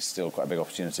is still quite a big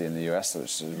opportunity in the US,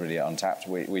 which is really untapped.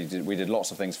 We did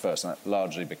lots of things first, and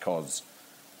largely because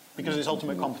it's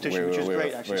ultimate competition, which is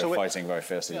great, actually. We were fighting very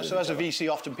fiercely. Yeah, so as a VC,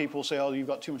 often people say, "Oh, you've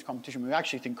got too much competition." We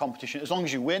actually think competition, as long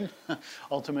as you win,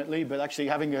 ultimately, but actually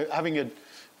having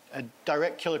a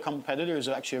direct killer competitor is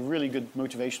actually a really good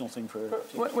motivational thing for.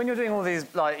 When you're doing all these,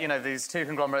 these two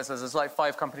conglomerates, there's like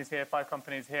 5 companies here, 5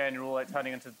 companies here, and you're all like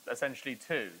turning into essentially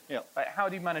 2. Yeah. Like, how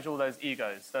do you manage all those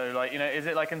egos? So, is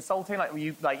it like insulting?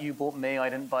 Like you bought me, I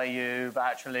didn't buy you, but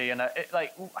actually,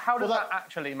 how does that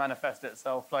actually manifest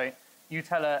itself? Like, you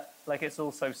tell it like it's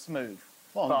all so smooth.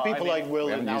 Well, people like Will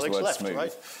and Alex left, smooth.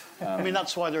 right? I mean,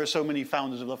 that's why there are so many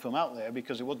founders of LoveFilm out there,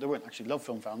 because they weren't actually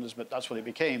LoveFilm founders, but that's what it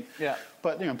became. Yeah.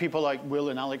 But, people like Will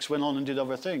and Alex went on and did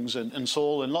other things, and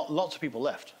Saul, and lots of people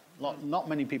left. Not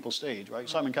many people stayed, right?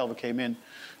 Simon Calver came in,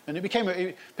 and it became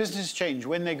businesses change.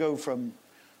 When they go from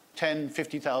 10,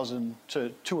 50,000 to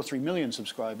 2 or 3 million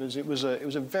subscribers, it was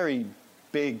a very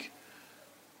big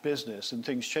business, and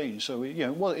things changed. So, it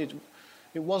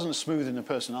wasn't smooth in the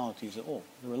personalities at all.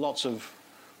 There were lots of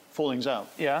fallings out.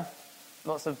 Yeah,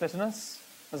 lots of bitterness.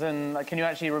 As in, can you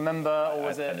actually remember, or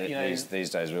was it? These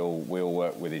days we all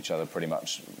work with each other pretty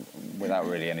much without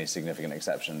really any significant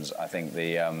exceptions. I think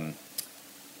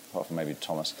apart from maybe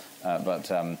Thomas,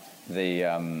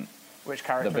 which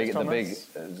character is Thomas?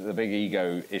 The big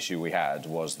ego issue we had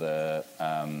was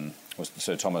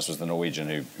so Thomas was the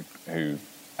Norwegian who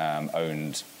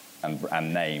owned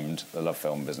and named the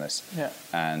LoveFilm business. Yeah.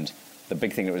 And the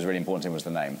big thing that was really important to him was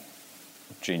the name.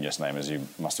 Genius name, as you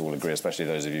must all agree, especially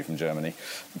those of you from Germany.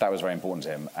 That was very important to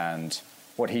him. And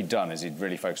what he'd done is he'd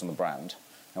really focused on the brand.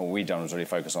 And what we'd done was really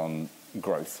focus on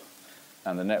growth.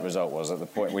 And the net result was, at the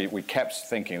point, we kept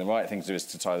thinking the right thing to do is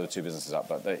to tie the 2 businesses up,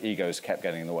 but the egos kept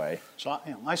getting in the way. So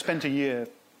I spent a year,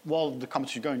 while the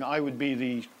competition was going, I would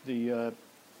be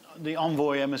the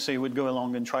envoy emissary who would go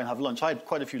along and try and have lunch. I had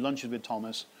quite a few lunches with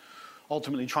Thomas.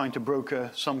 ultimately trying to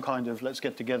broker some kind of let's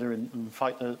get together and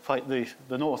fight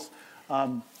the North.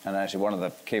 And actually, one of the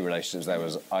key relationships there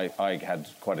was I had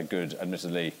quite a good,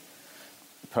 admittedly,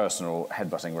 personal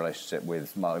headbutting relationship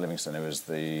with Mark Livingston, who was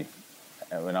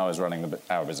when I was running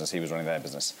our business, he was running their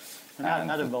business.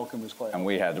 And Adam Vulcan was quite. And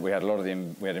we had a lot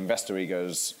of we had investor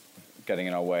egos getting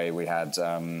in our way. We had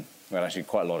actually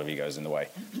quite a lot of egos in the way,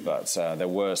 but there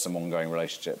were some ongoing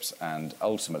relationships, and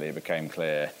ultimately it became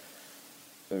clear.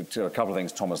 A couple of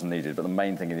things Thomas needed, but the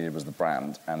main thing he needed was the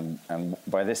brand. And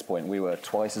by this point, we were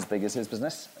twice as big as his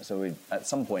business. So at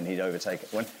some point, he'd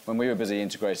overtaken. When we were busy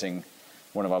integrating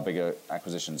one of our bigger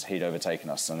acquisitions, he'd overtaken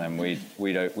us, and then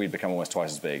we'd become almost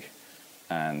twice as big.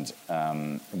 And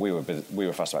we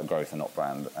were fussed about growth and not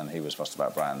brand, and he was fussed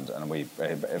about brand. And we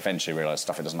eventually realised,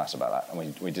 it doesn't matter about that.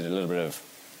 And we did a little bit of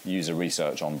user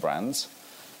research on brands,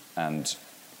 and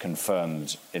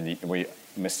confirmed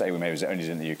mistake we made was it only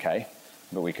in the UK.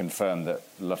 But we confirmed that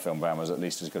LoveFilm brand was at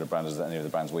least as good a brand as any of the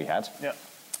brands we had. Yeah.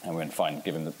 And we went, fine,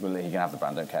 he can have the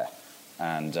brand, don't care.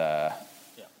 And yeah.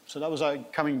 So that was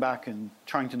coming back and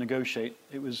trying to negotiate.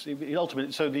 It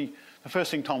ultimately. So the first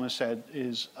thing Thomas said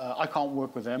is, I can't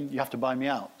work with them. You have to buy me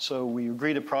out. So we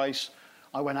agreed a price.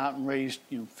 I went out and raised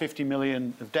 50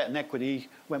 million of debt and equity.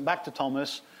 Went back to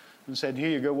Thomas and said, here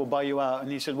you go, we'll buy you out.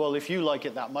 And he said, well, if you like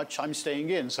it that much, I'm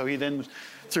staying in. So he then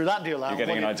threw that deal out. You're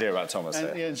getting an idea about Thomas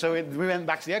there. And so we went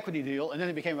back to the equity deal, and then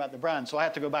it became about the brand. So I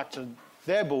had to go back to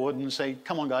their board and say,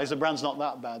 come on, guys, the brand's not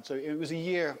that bad. So it was a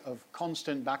year of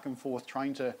constant back and forth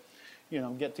trying to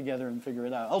get together and figure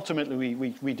it out. Ultimately,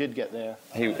 we did get there.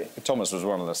 Thomas was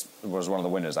one of the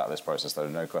winners out of this process, though,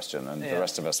 no question. And the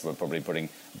rest of us were probably putting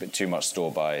a bit too much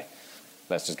store by,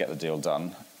 let's just get the deal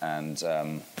done. And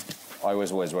I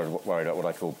was always worried about what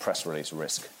I call press release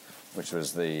risk, which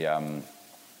was the idea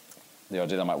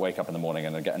that I might wake up in the morning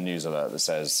and get a news alert that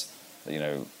says,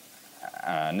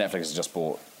 Netflix has just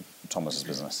bought Thomas's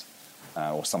business,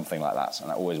 or something like that, and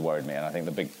that always worried me. And I think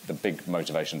the big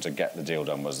motivation to get the deal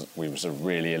done was we sort of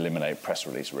really eliminate press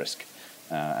release risk.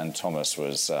 And Thomas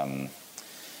got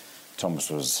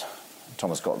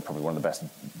probably one of the best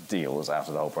deals out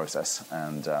of the whole process.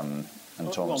 And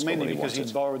Thomas mainly because he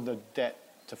borrowed the debt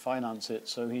to finance it,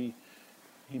 so he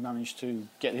managed to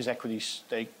get his equity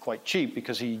stake quite cheap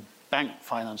because he bank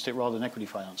financed it rather than equity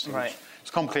financed it. Right. It's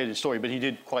a complicated story, but he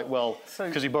did quite well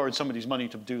because he borrowed somebody's money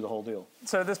to do the whole deal.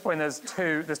 So at this point, there's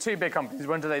two big companies.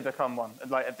 When do they become one?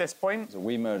 Like at this point? So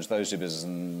we merged those two businesses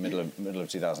in the middle of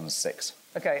 2006.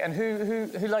 Okay, and who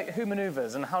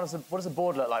manoeuvres, and what does the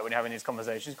board look like when you're having these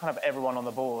conversations? You kind of everyone on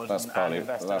the board. That's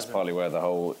partly where the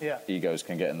whole egos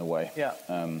can get in the way. Yeah.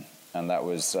 And that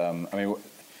was,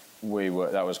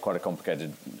 that was quite a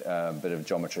complicated bit of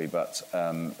geometry, but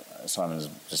Simon's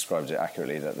described it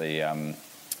accurately, that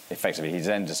effectively he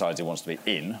then decides he wants to be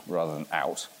in rather than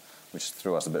out, which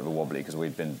threw us a bit of a wobbly because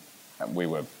we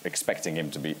were expecting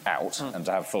him to be out and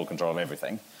to have full control of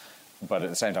everything. But at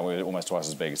the same time, we were almost twice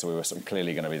as big, so we were sort of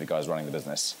clearly going to be the guys running the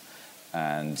business.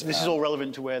 And this is all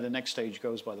relevant to where the next stage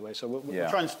goes, by the way. So we're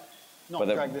trying to not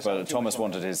drag this out. But Thomas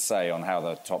wanted his say on how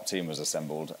the top team was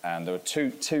assembled, and there were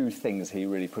two things he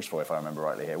really pushed for, if I remember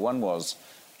rightly here. One was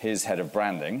his head of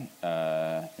branding,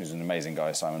 who's an amazing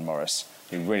guy, Simon Morris,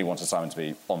 who really wanted Simon to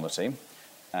be on the team.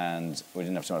 And we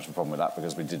didn't have too much of a problem with that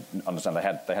because we did understand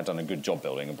they had done a good job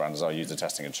building a brand, as our user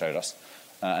testing had showed us.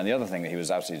 And the other thing that he was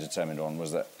absolutely determined on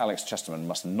was that Alex Chesterman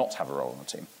must not have a role on the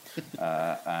team.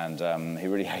 And he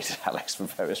really hated Alex for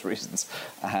various reasons.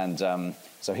 And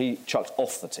so he chucked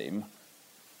off the team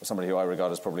somebody who I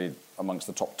regard as probably amongst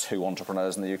the top 2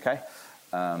 entrepreneurs in the UK.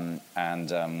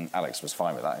 Alex was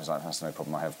fine with that. He was like, that's no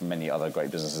problem. I have many other great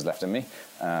businesses left in me.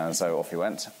 So off he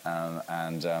went.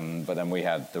 But then we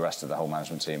had the rest of the whole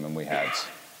management team, and we had...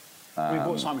 we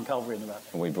brought Simon Calvary in about.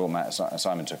 We brought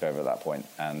Simon took over at that point,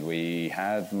 and we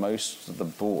had most of the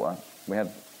board.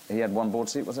 He had one board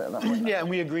seat, was it, at that point? Yeah,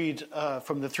 and we agreed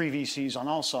from the 3 VCs on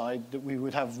our side that we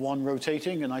would have one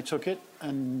rotating, and I took it,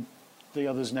 and the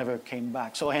others never came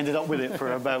back. So I ended up with it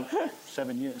for about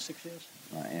 6 years.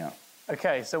 Right, yeah.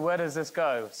 Okay, so where does this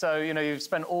go? So, you've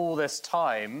spent all this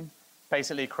time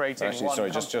basically creating one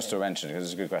company. Just to mention, because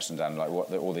it's a good question, Dan, like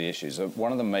all the issues.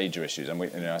 One of the major issues, and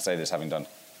I say this having done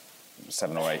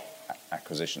 7 or 8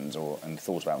 acquisitions and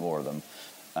thought about more of them,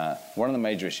 one of the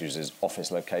major issues is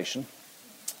office location.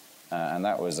 And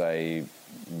that was a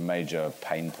major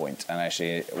pain point. And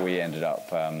actually, we ended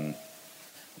up...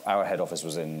 our head office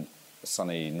was in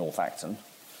sunny North Acton,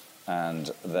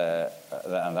 and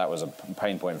that was a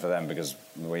pain point for them because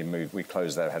we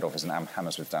closed their head office in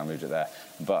Hammersmith Down, moved it there.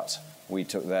 But we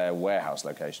took their warehouse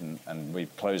location and we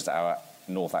closed our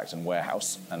North Acton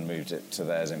warehouse and moved it to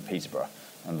theirs in Peterborough.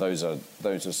 And those are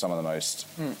some of the most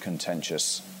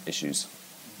contentious issues.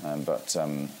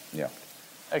 Yeah.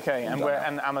 Okay,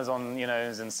 and Amazon,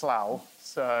 is in Slough.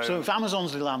 So if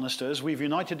Amazon's the Lannisters, we've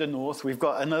united the North, we've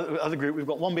got another other group, we've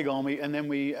got one big army, and then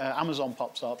Amazon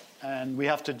pops up, and we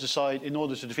have to decide, in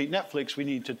order to defeat Netflix, we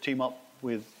need to team up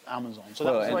with Amazon. So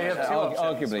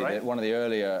arguably, right? one of the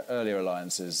earlier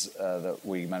alliances that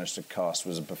we managed to cast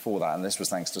was before that, and this was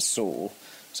thanks to Saul.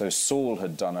 So Saul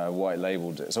had done a white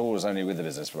label deal. Saul was only with the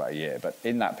business for about a year, but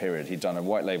in that period, he'd done a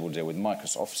white label deal with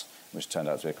Microsoft, which turned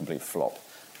out to be a complete flop,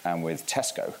 and with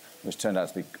Tesco, which turned out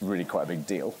to be really quite a big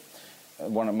deal.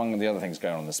 One among the other things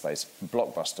going on in the space,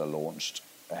 Blockbuster launched,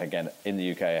 again, in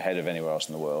the UK ahead of anywhere else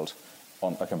in the world,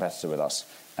 on a competitor with us,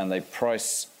 and they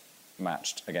price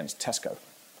matched against Tesco,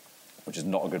 which is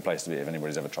not a good place to be. If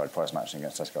anybody's ever tried price matching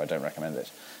against Tesco, I don't recommend it.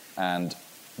 And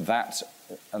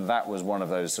that was one of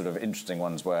those sort of interesting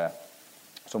ones where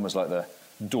it's almost like the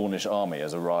Dornish army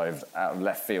has arrived out of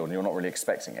left field and you're not really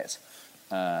expecting it.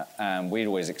 And we'd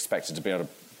always expected to be able to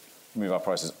move our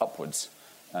prices upwards.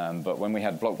 But when we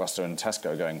had Blockbuster and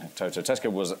Tesco going toe-to-toe,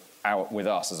 Tesco was out with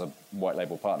us as a white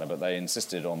label partner, but they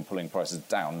insisted on pulling prices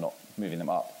down, not moving them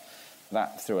up.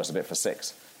 That threw us a bit for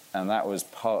six. And that was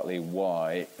partly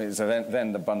why... So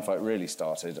then the bun fight really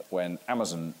started when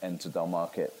Amazon entered our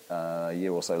market a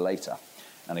year or so later.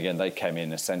 And again, they came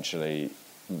in essentially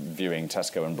viewing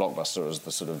Tesco and Blockbuster as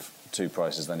the sort of two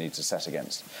prices they need to set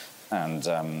against. And,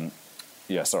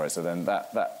 so then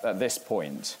at this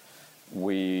point...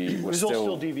 It was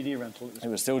still DVD rental. It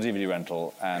was still DVD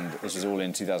rental, and this was all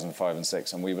in 2005 and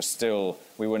 6, and we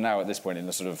were now at this point in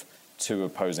the sort of two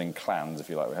opposing clans, if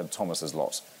you like. We had Thomas's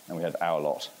lot, and we had our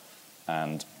lot,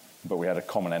 but we had a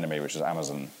common enemy, which was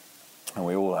Amazon, and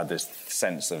we all had this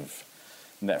sense of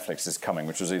Netflix is coming,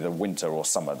 which was either winter or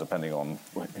summer, depending on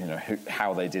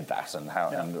how they did that and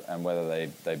and whether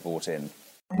they bought in.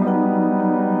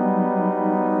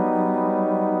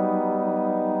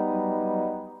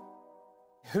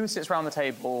 Who sits around the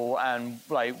table and,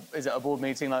 is it a board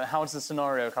meeting? How does the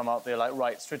scenario come up? They're like,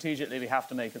 right, strategically, we have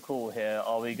to make a call here.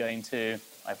 Are we going to,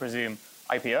 I presume,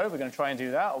 IPO? We're going to try and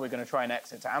do that? Or we're going to try and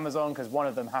exit to Amazon? Because one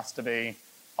of them has to be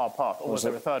our path. Or is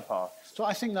there a third path? So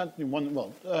I think that, the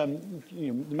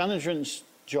management's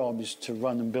job is to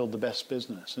run and build the best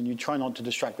business. And you try not to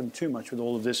distract them too much with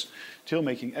all of this deal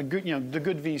making. The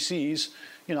good VCs,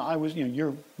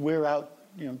 we're out,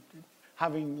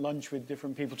 having lunch with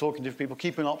different people, talking to different people,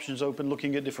 keeping options open,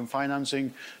 looking at different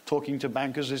financing, talking to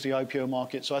bankers as the IPO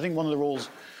market. So I think one of the roles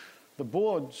the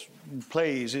board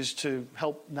plays is to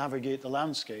help navigate the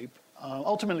landscape.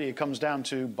 Ultimately, it comes down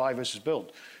to buy versus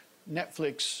build.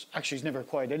 Netflix actually has never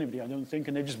acquired anybody, I don't think,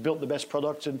 and they've just built the best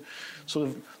product. And sort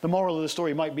of the moral of the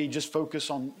story might be just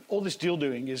focus on all this deal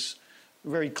doing is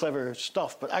very clever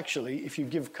stuff, but actually, if you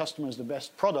give customers the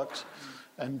best product,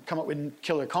 and come up with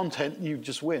killer content, you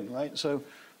just win, right? So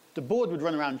the board would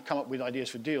run around and come up with ideas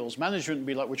for deals. Management would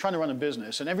be like, we're trying to run a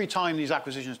business, and every time these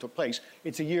acquisitions took place,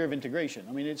 it's a year of integration.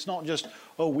 I mean, it's not just,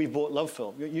 we've bought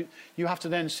LoveFilm. You have to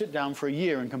then sit down for a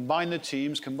year and combine the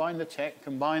teams, combine the tech,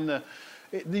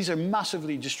 these are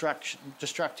massively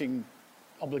distracting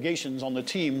obligations on the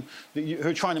team who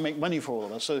are trying to make money for all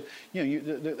of us. So,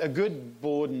 a good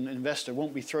board and investor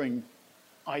won't be throwing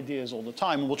ideas all the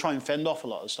time, and we'll try and fend off a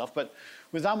lot of stuff. But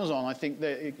with Amazon, I think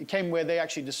it came where they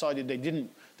actually decided they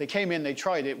didn't. They came in, they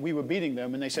tried it, we were beating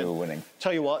them, and they said, we were winning.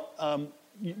 Tell you what,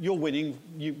 you're winning,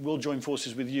 we'll join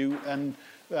forces with you. And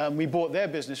we bought their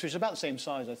business, which is about the same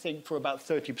size, I think, for about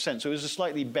 30%. So it was a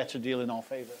slightly better deal in our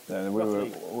favour. They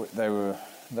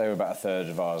were about a third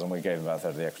of ours, and we gave them about a third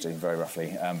of the equity, very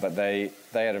roughly. But they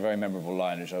had a very memorable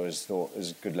line, which I always thought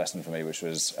was a good lesson for me, which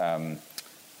was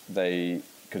they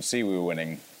could see we were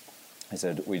winning. He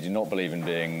said, we do not believe in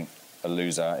being a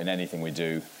loser in anything we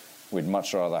do. We'd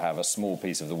much rather have a small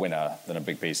piece of the winner than a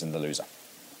big piece in the loser.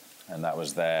 And that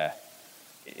was their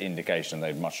indication.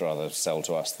 They'd much rather sell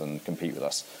to us than compete with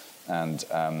us. And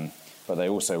but they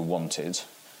also wanted,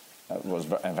 in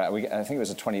fact, I think it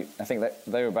was I think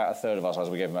they were about a third of our size.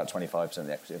 We gave them about 25% of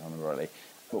the equity, if I remember rightly.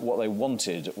 But what they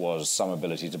wanted was some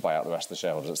ability to buy out the rest of the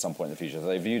shareholders at some point in the future.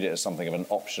 They viewed it as something of an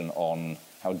option on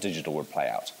how digital would play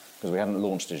out, because we hadn't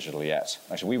launched digital yet.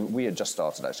 Actually, we had just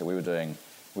started. Actually, we were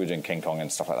doing King Kong and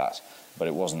stuff like that, but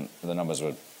it wasn't. The numbers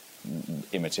were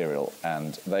immaterial,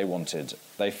 and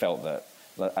they felt that,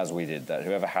 as we did, that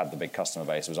whoever had the big customer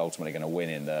base was ultimately going to win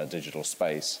in the digital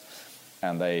space,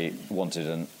 and they wanted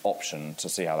an option to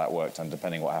see how that worked, and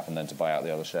depending what happened, then to buy out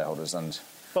the other shareholders.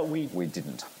 But we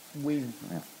didn't. We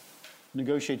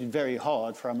negotiated very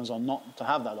hard for Amazon not to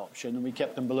have that option, and we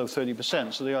kept them below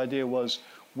 30%. So the idea was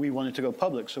we wanted to go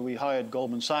public, so we hired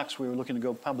Goldman Sachs. We were looking to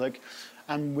go public,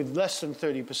 And with less than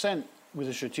 30% with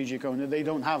a strategic owner, they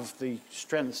don't have the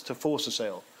strength to force a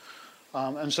sale.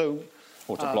 And so...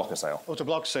 Or to block a sale. Or to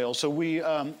block sale. So we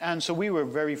were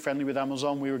very friendly with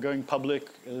Amazon. We were going public,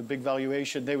 a big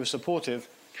valuation. They were supportive.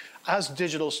 As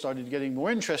digital started getting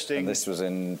more interesting... And this was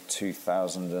in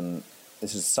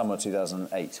this is summer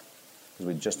 2008. Because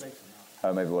we just...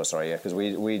 Oh, maybe it was, sorry, yeah. Because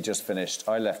we just finished...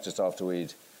 I left just after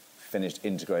we'd finished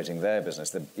integrating their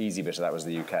business. The easy bit of that was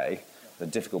the UK. The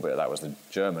difficult bit of that was the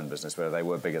German business, where they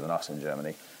were bigger than us in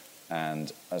Germany.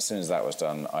 And as soon as that was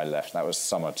done, I left. That was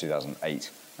summer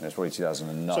 2008. And it was probably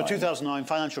 2009. So 2009,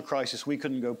 financial crisis, we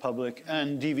couldn't go public,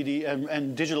 and DVD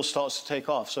and digital starts to take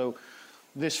off. So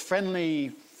this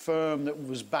friendly firm that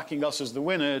was backing us as the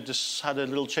winner just had a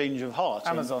little change of heart.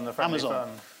 Amazon, the friendly firm.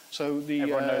 So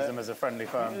everyone knows them as a friendly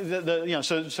firm.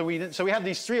 So we had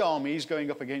these three armies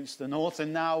going up against the North,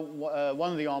 and now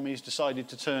one of the armies decided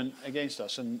to turn against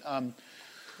us, and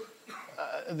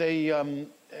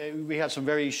we had some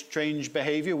very strange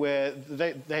behaviour where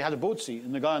they had a board seat,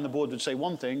 and the guy on the board would say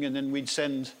one thing, and then we'd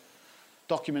send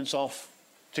documents off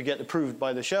to get approved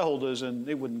by the shareholders, and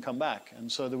it wouldn't come back. And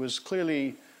so there was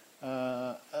clearly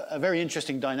a very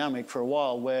interesting dynamic for a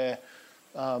while where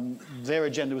their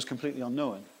agenda was completely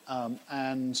unknown,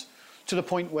 and to the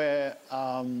point where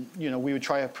we would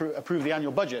try to approve the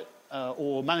annual budget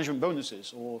or management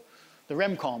bonuses or the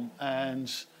REMCOM,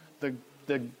 and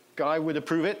the guy would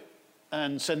approve it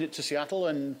and send it to Seattle,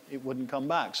 and it wouldn't come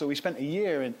back. So we spent a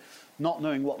year in not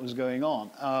knowing what was going on.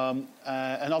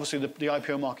 And obviously the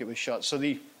IPO market was shut.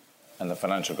 And the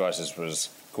financial crisis was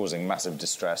causing massive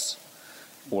distress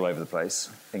all over the place,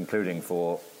 including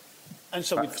for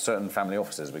certain family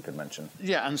offices we could mention.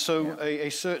 Yeah, and so a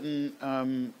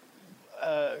certain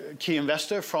key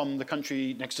investor from the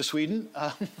country next to Sweden.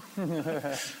 Who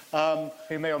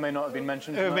may or may not have been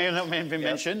mentioned. Who may or not have been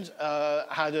mentioned,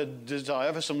 had a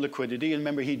desire for some liquidity, and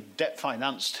remember he debt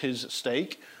financed his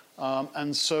stake,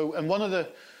 when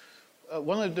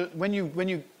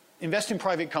you invest in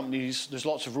private companies, there's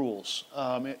lots of rules.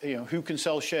 Who can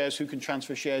sell shares, who can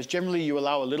transfer shares. Generally, you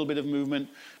allow a little bit of movement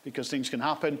because things can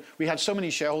happen. We had so many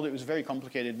shareholders, it was very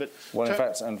complicated. But in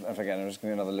fact, and again, I'm just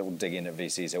going to do another little dig in at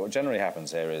VCs here. What generally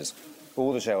happens here is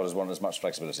all the shareholders want as much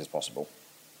flexibility as possible.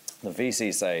 The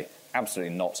VCs say,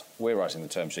 absolutely not. We're writing the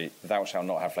term sheet. Thou shalt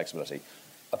not have flexibility.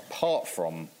 Apart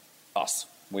from us,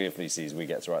 we as VCs, we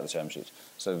get to write the term sheet.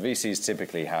 So VCs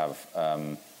typically have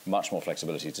much more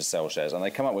flexibility to sell shares, and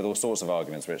they come up with all sorts of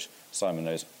arguments, which Simon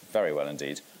knows very well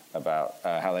indeed, about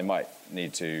how they might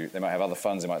have other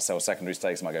funds, they might sell secondary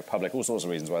stakes, they might go public, all sorts of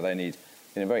reasons why they need,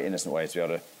 in a very innocent way, to be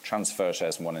able to transfer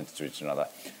shares from one entity to another.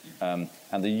 And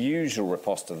the usual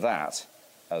riposte to that,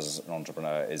 as an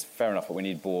entrepreneur, is fair enough, but we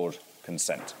need board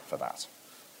consent for that.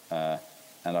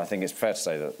 And I think it's fair to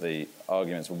say that the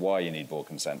arguments for why you need board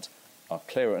consent are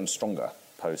clearer and stronger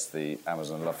post the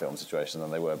Amazon and LoveFilm situation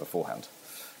than they were beforehand.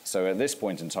 So at this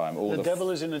point in time, the devil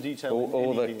is in the detail.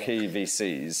 All the key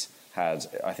VCs had,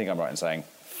 I think I'm right in saying,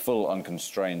 full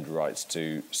unconstrained rights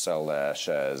to sell their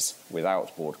shares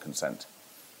without board consent,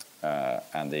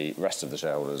 and the rest of the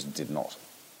shareholders did not.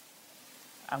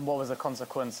 And what was the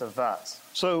consequence of that?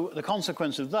 So the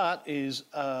consequence of that is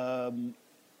a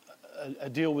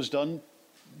deal was done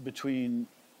between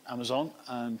Amazon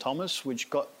and Thomas, which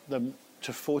got them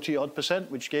to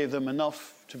 40-odd%, which gave them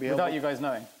enough to be able... Without you guys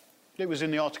knowing? It was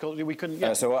in the article. We couldn't...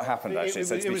 Yeah. So what happened, actually?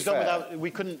 It was done without... We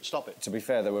couldn't stop it. To be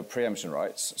fair, there were preemption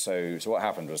rights. So what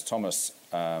happened was Thomas,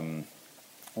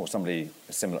 or somebody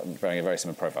similar, bearing a very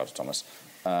similar profile to Thomas...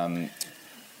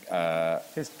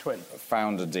 his twin.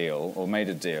 Found a deal, or made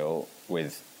a deal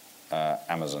with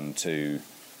Amazon to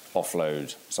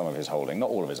offload some of his holding, not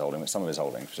all of his holding, but some of his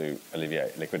holding, to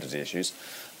alleviate liquidity issues.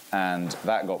 And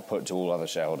that got put to all other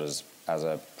shareholders as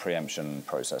a preemption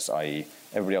process, i.e.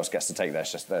 everybody else gets to take their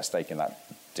stake in that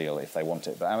deal if they want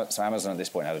it. But so Amazon at this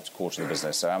point had a quarter of the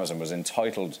business, so Amazon was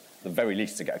entitled, at the very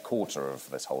least, to get a quarter of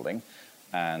this holding.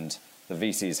 And the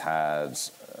VCs had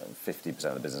 50%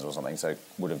 of the business or something, so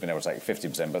would have been able to take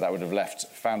 50%, but that would have left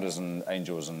founders and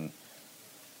angels and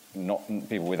not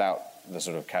people without the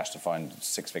sort of cash to find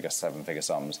six-figure, seven-figure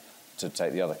sums to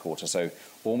take the other quarter. So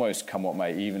almost come what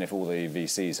may, even if all the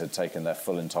VCs had taken their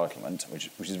full entitlement, which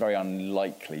is very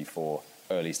unlikely for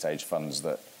early-stage funds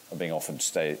that are being offered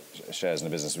shares in a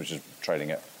business which is trading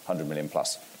at 100 million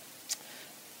plus,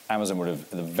 Amazon would have,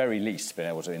 at the very least, been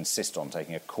able to insist on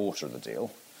taking a quarter of the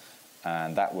deal,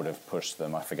 and that would have pushed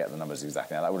them, I forget the numbers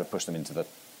exactly now, that would have pushed them into to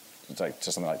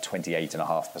something like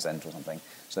 28.5% or something.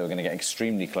 So they were going to get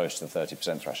extremely close to the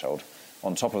 30% threshold.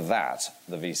 On top of that,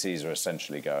 the VCs are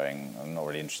essentially going, I'm not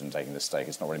really interested in taking this stake,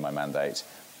 it's not really my mandate.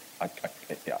 I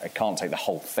can't take the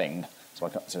whole thing, so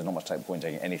So there's not much point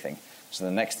taking anything. So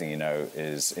the next thing you know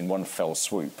is, in one fell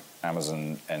swoop,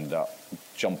 Amazon ended up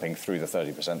jumping through the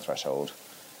 30% threshold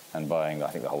and buying, I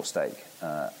think, the whole stake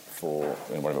for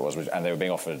whatever it was. And they were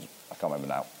being offered, I can't remember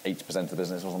now, 8% of the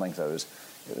business or something. So it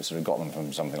sort of got them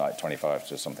from something like 25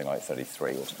 to something like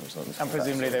 33 or something. And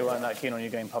presumably they weren't that keen on you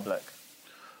going public.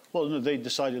 Well, no, they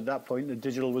decided at that point that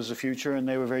digital was the future, and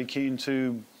they were very keen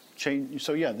to change.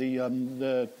 So yeah,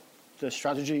 the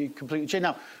strategy completely changed.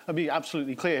 Now, I'll be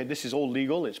absolutely clear: this is all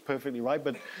legal; it's perfectly right.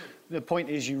 But the point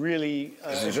is, you really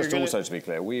also to be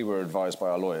clear, we were advised by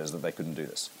our lawyers that they couldn't do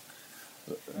this.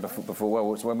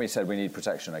 Before, when we said we need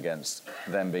protection against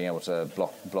them being able to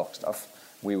block stuff,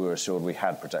 we were assured we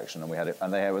had protection, and we had it.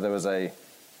 And there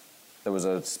was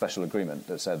a special agreement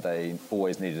that said they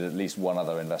always needed at least one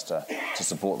other investor to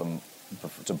support them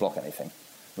to block anything,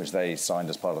 which they signed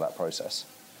as part of that process.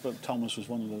 But Thomas was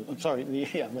one of the. I'm sorry,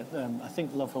 I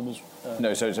think LoveFilm was.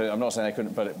 No, so I'm not saying they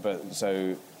couldn't, but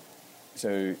so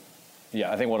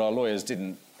yeah, I think what our lawyers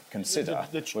didn't consider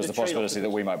was the possibility that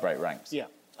we might break ranks. Yeah,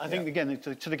 I think again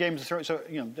to the Games of Thrones. So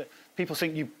people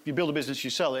think you build a business,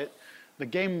 you sell it. The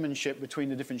gamemanship between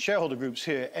the different shareholder groups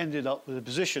here ended up with a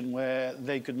position where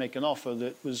they could make an offer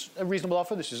that was a reasonable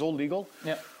offer. This is all legal.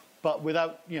 Yeah. But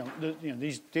without,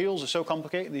 these deals are so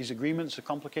complicated, these agreements are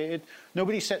complicated.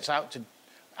 Nobody sets out to,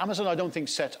 Amazon I don't think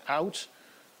set out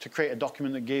to create a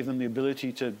document that gave them the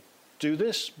ability to do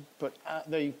this, but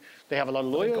they have a lot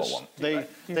of lawyers. They got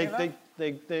one.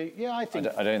 Yeah, I think.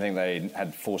 I don't think they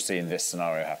had foreseen this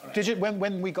scenario happening.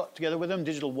 When we got together with them,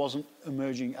 digital wasn't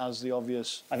emerging as the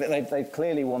obvious. I think they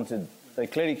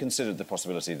clearly considered the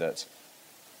possibility that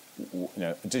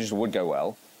digital would go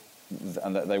well,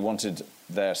 and that they wanted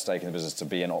their stake in the business to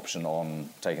be an option on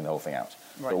taking the whole thing out.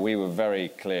 Right. But we were very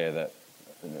clear that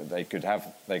they could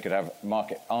have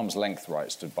market arm's length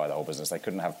rights to buy the whole business. They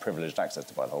couldn't have privileged access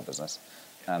to buy the whole business.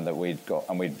 And that we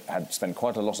had spent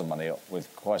quite a lot of money with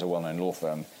quite a well-known law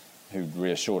firm who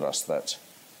reassured us that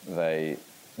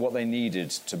what they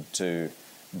needed to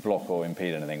block or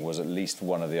impede anything was at least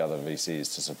one of the other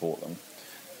VCs to support them.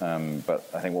 But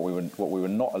I think what we were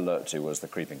not alert to was the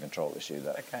creeping control issue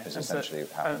that is essentially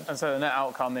happened. And so the net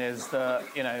outcome is that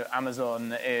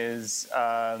Amazon is,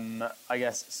 I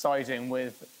guess, siding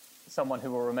with someone who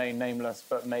will remain nameless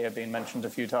but may have been mentioned a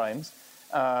few times.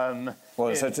 To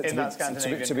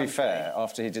be fair,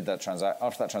 after he did that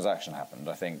after that transaction happened,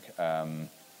 I think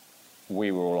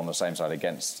we were all on the same side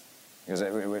against, because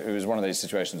it was one of these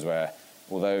situations where,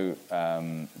 although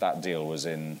that deal was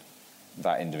in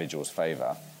that individual's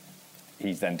favour,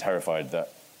 he's then terrified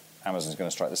that Amazon's going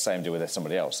to strike the same deal with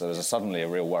somebody else. So there's suddenly a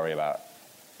real worry about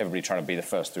everybody trying to be the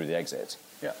first through the exit.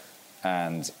 Yeah.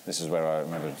 And this is where I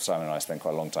remember Simon and I spent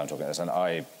quite a long time talking about this, and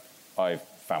I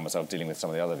found myself dealing with some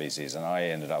of the other VCs, and I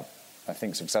ended up, I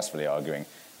think, successfully arguing,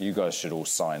 you guys should all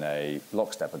sign a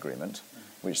lockstep agreement,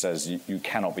 which says you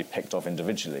cannot be picked off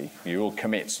individually. You all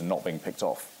commit to not being picked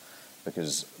off,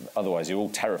 because otherwise you're all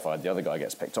terrified the other guy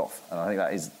gets picked off. And I think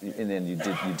that is, in the end, you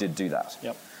did do that.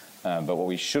 Yep. But what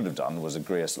we should have done was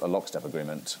agree a lockstep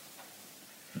agreement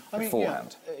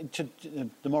beforehand.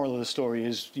 The moral of the story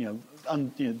is,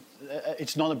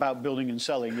 it's not about building and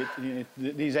selling.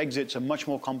 These exits are much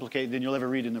more complicated than you'll ever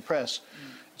read in the press.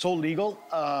 It's all legal.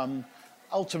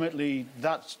 Ultimately,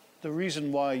 that's the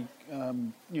reason why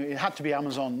it had to be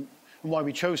Amazon, and why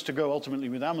we chose to go ultimately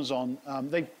with Amazon.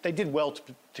 They did well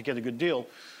to get a good deal,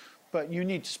 but you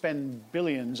need to spend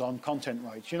billions on content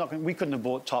rights. We couldn't have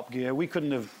bought Top Gear. We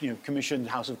couldn't have commissioned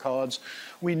House of Cards.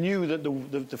 We knew that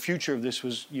the future of this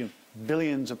was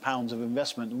billions of pounds of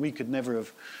investment, and we could never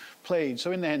have played.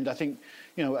 So in the end, I think,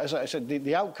 as I said,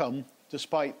 the outcome,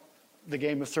 despite the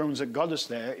Game of Thrones that got us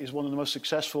there, is one of the most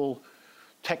successful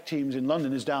tech teams in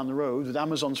London is down the road. With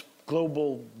Amazon's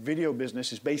global video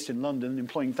business is based in London,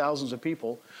 employing thousands of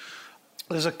people.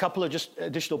 There's a couple of just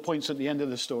additional points at the end of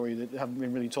the story that haven't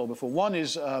been really told before. One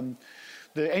is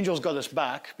the Angels got us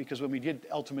back, because when we did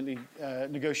ultimately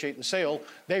negotiate the sale,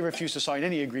 they refused to sign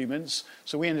any agreements.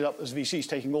 So we ended up as VCs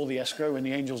taking all the escrow, and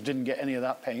the Angels didn't get any of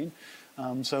that pain.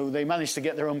 So they managed to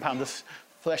get their own pound of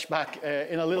flesh back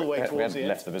in a little way towards the end. We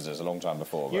left the business a long time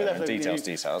before.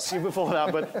 Details. Before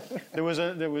that, but there was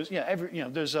a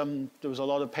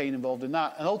lot of pain involved in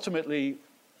that. And ultimately,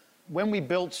 when we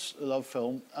built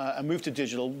LoveFilm and moved to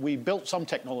digital, we built some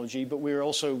technology, but we were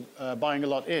also buying a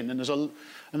lot in. And there's an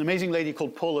amazing lady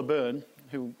called Paula Byrne,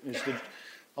 who is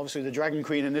obviously the Dragon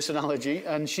Queen in this analogy,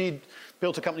 and she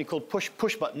built a company called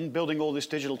Pushbutton, building all this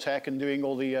digital tech and doing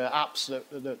all the apps,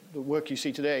 the work you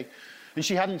see today. And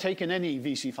she hadn't taken any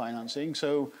VC financing.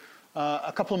 So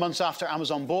a couple of months after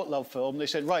Amazon bought LoveFilm, they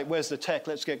said, right, where's the tech?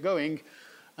 Let's get going.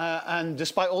 And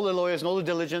despite all the lawyers and all the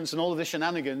diligence and all of the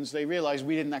shenanigans, they realized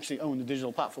we didn't actually own the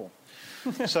digital platform.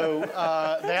 So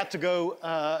they had to go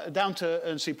down to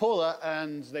and see Paula,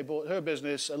 and they bought her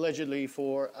business allegedly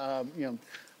for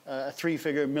a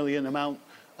three-figure million amount.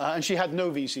 And she had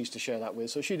no VCs to share that with,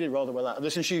 so she did rather well out of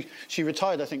this. And she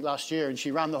retired, I think, last year, and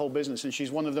she ran the whole business. And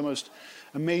she's one of the most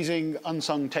amazing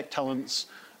unsung tech talents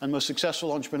and most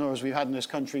successful entrepreneurs we've had in this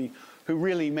country, who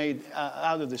really made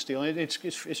out of this deal. And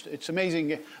it's amazing.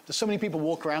 There's so many people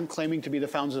walk around claiming to be the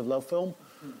founders of LoveFilm,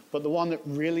 but the one that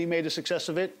really made a success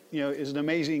of it, is an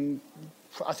amazing.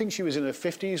 I think she was in her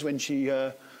 50s when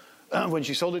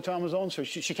she sold it to Amazon. So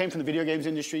she came from the video games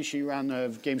industry. She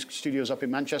ran games studios up in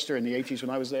Manchester in the 80s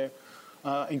when I was there.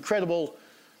 Incredible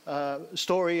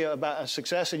story about a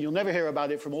success, and you'll never hear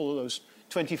about it from all of those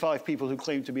 25 people who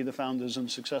claim to be the founders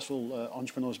and successful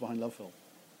entrepreneurs behind LoveFilm.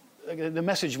 The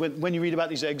message, when you read about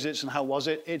these exits and how was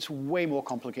it, it's way more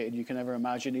complicated than you can ever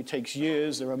imagine. It takes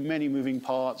years. There are many moving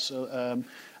parts. And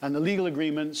the legal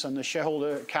agreements and the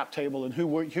shareholder cap table and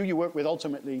who you work with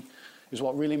ultimately is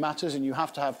what really matters. And you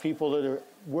have to have people that are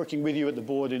working with you at the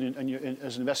board and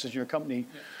as investors in your company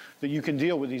that you can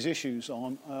deal with these issues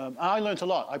on. And I learned a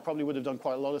lot. I probably would have done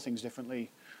quite a lot of things differently.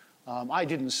 I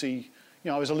didn't see...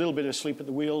 I was a little bit asleep at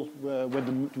the wheel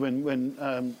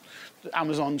when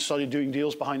Amazon started doing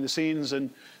deals behind the scenes, and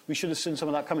we should have seen some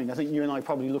of that coming. I think you and I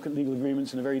probably look at legal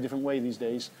agreements in a very different way these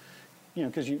days,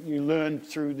 because you learn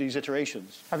through these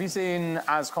iterations. Have you seen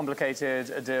as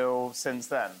complicated a deal since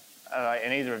then,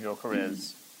 in either of your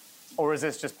careers? Or is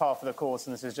this just par for the course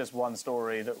and this is just one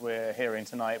story that we're hearing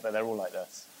tonight, but they're all like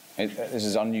this? This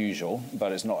is unusual,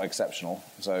 but it's not exceptional.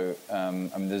 So,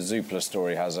 the Zoopla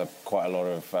story has quite a lot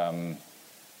of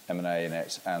M&A in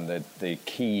it, and the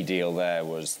key deal there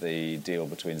was the deal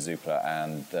between Zoopla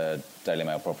and the Daily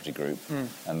Mail Property Group,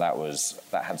 and that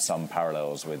had some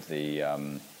parallels with the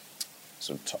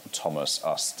sort of Thomas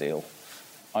Us deal.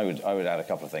 I would add a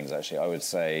couple of things actually. I would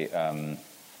say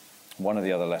one of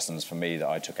the other lessons for me that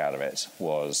I took out of it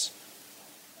was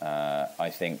I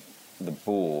think the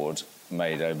board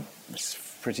made a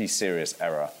pretty serious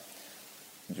error,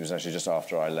 which was actually just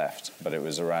after I left, but it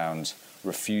was around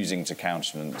refusing to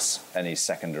countenance any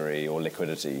secondary or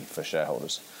liquidity for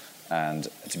shareholders. And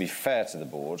to be fair to the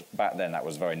board, back then that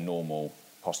was very normal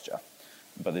posture.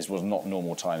 But this was not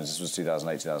normal times. This was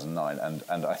 2008, 2009.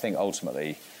 And I think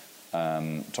ultimately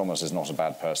Thomas is not a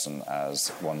bad person, as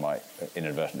one might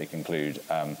inadvertently conclude.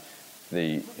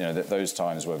 Those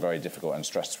times were very difficult and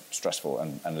stressful,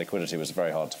 and liquidity was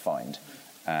very hard to find.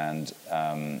 And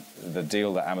the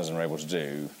deal that Amazon were able to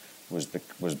do was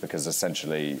because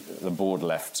essentially the board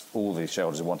left all the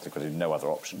shareholders who wanted liquidity no other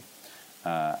option,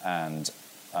 and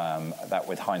that,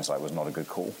 with hindsight, was not a good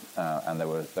call. And there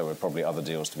were probably other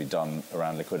deals to be done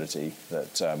around liquidity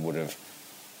that would have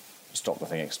stopped the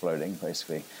thing exploding,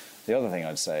 basically. The other thing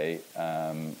I'd say,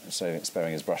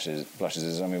 sparing his blushes,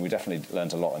 is we definitely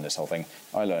learned a lot in this whole thing.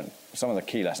 I learned some of the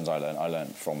key lessons I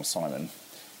learned from Simon,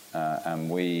 and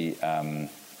this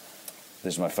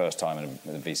is my first time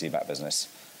in a VC-backed business.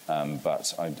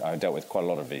 But I dealt with quite a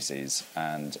lot of VCs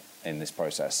and in this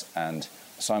process, and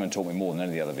Simon taught me more than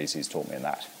any of the other VCs taught me in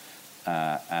that.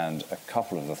 And a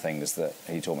couple of the things that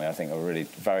he taught me, I think, are really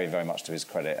very, very much to his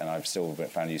credit, and I've still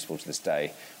found useful to this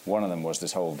day. One of them was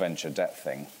this whole venture debt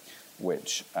thing,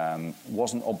 which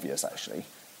wasn't obvious, actually,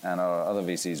 and our other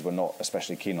VCs were not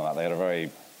especially keen on that. They had a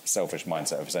very selfish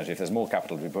mindset of essentially, if there's more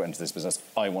capital to be put into this business,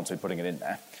 I want to be putting it in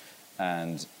there.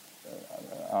 And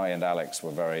I and Alex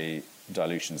were very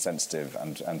dilution sensitive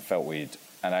and felt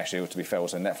and actually, to be fair,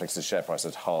 also Netflix's share price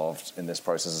had halved in this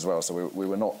process as well, so we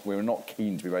were not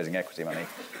keen to be raising equity money.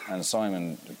 And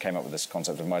Simon came up with this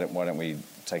concept of why don't we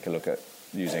take a look at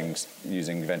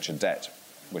using venture debt,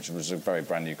 which was a very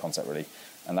brand new concept really,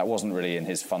 and that wasn't really in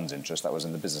his fund's interest, that was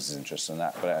in the business's interest,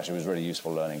 but it actually was really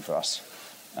useful learning for us.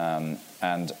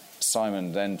 And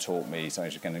Simon then taught me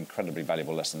something, an incredibly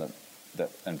valuable lesson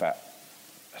that in fact,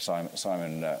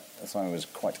 Simon was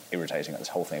quite irritating at this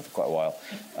whole thing for quite a while,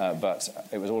 but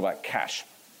it was all about cash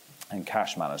and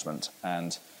cash management.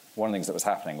 And one of the things that was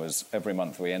happening was every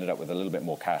month we ended up with a little bit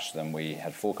more cash than we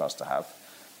had forecast to have.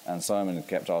 And Simon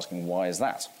kept asking, why is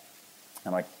that?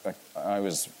 And I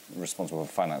was responsible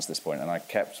for finance at this point, and I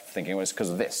kept thinking, well, it's because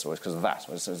of this, or it's because of that,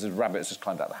 or it's a rabbit that's just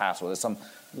climbed out the hat, or there's some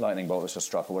lightning bolt that's just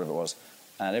struck, or whatever it was.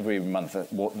 And every month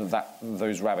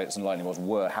those rabbits and lightning bolts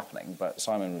were happening, but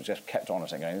Simon just kept on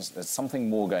it and going, there's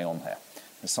something more going on here.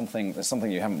 There's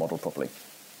something you haven't modelled properly.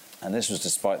 And this was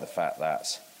despite the fact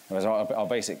that our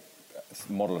basic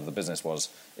model of the business was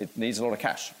it needs a lot of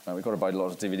cash. We've got to buy a lot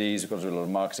of DVDs, we've got to do a lot of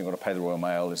marketing, we've got to pay the Royal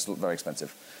Mail, it's very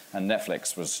expensive. And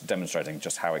Netflix was demonstrating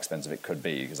just how expensive it could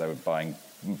be because they were buying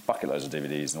bucket loads of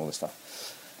DVDs and all this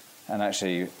stuff. And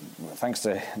actually, thanks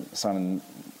to Simon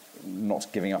not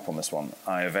giving up on this one,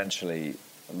 I eventually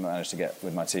managed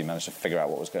to figure out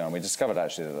what was going on. We discovered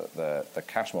actually that the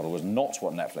cash model was not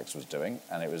what Netflix was doing,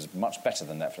 and it was much better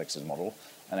than Netflix's model.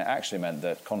 And it actually meant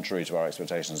that, contrary to our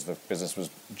expectations, the business was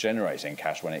generating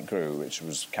cash when it grew, which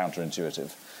was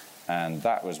counterintuitive. And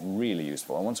that was really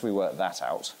useful. And once we worked that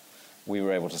out, we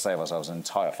were able to save ourselves an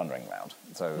entire fundraising round.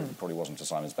 So it probably wasn't to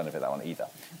Simon's benefit, that one either.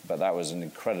 But that was an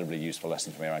incredibly useful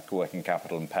lesson for me around working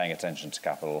capital and paying attention to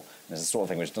capital. And it's the sort of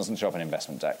thing which doesn't show up in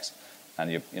investment decks.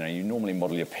 And you normally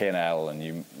model your P&L and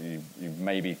you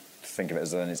maybe think of it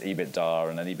as then it's EBITDA,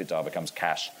 and then EBITDA becomes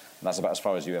cash. And that's about as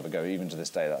far as you ever go. Even to this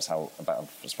day, that's about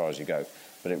as far as you go.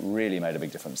 But it really made a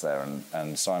big difference there.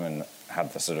 And Simon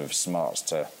had the sort of smarts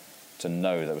to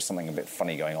know there was something a bit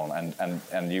funny going on.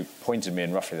 And you pointed me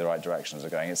in roughly the right directions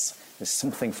of going, there's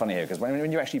something funny here. Because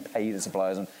when you actually pay the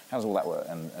suppliers, and how does all that work?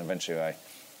 And eventually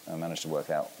I managed to work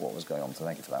out what was going on. So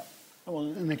thank you for that. Well,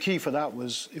 and the key for that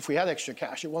was, if we had extra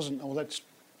cash, it wasn't, let's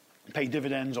pay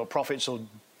dividends or profits or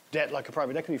debt like a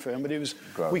private equity firm, but it was,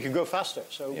 we could go faster.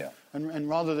 So, yeah. And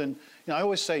rather than, I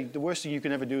always say the worst thing you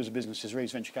can ever do as a business is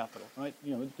raise venture capital, right?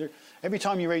 Every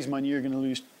time you raise money, you're going to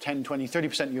lose 10, 20,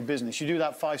 30% of your business. You do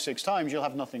that 5, 6 times, you'll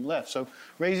have nothing left. So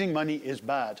raising money is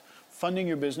bad. Funding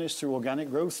your business through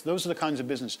organic growth, those are the kinds of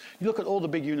business. You look at all the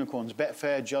big unicorns,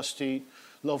 Betfair, Just Eat,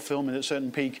 LoveFilm at a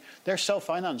certain peak, they're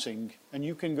self-financing, and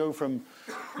you can go from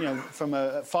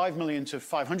a 5 million to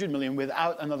 500 million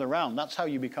without another round. That's how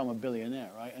you become a billionaire,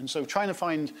 right? And so trying to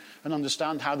find and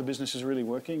understand how the business is really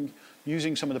working,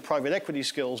 using some of the private equity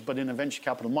skills, but in a venture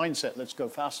capital mindset, let's go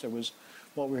faster, was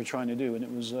what we were trying to do, and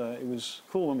it was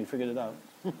cool when we figured it out.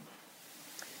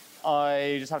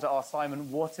 I just have to ask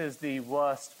Simon, what is the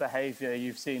worst behaviour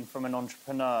you've seen from an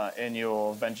entrepreneur in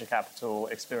your venture capital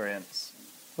experience?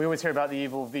 We always hear about the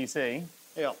evil VC,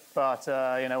 yeah, but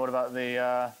what about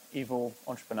the evil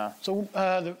entrepreneur? So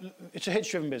it's a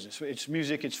hits-driven business. It's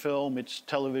music, it's film, it's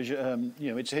television.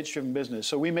 It's a hits-driven business.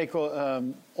 So we make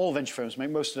all venture firms make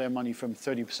most of their money from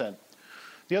 30%.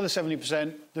 The other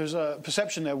 70%, there's a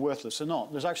perception they're worthless. They're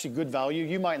not. There's actually good value.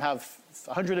 You might have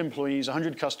 100 employees,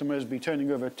 100 customers, be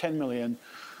turning over 10 million.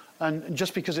 And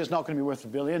just because it's not going to be worth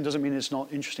 $1 billion doesn't mean it's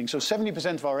not interesting. So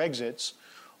 70% of our exits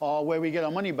are where we get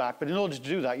our money back. But in order to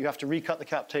do that, you have to recut the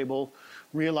cap table,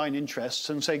 realign interests,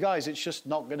 and say, guys, it's just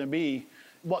not going to be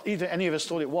what either any of us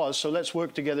thought it was. So let's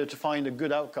work together to find a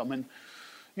good outcome. And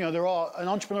there are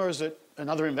entrepreneurs and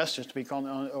other investors, to be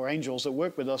or angels that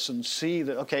work with us and see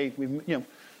that, okay,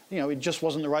 it just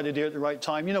wasn't the right idea at the right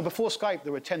time. Before Skype,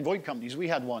 there were 10 VoIP companies. We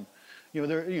had one.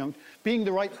 Being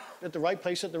at the right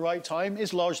place at the right time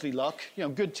is largely luck.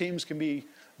 Good teams can be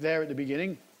there at the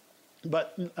beginning,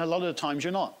 but a lot of the times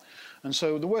you're not. And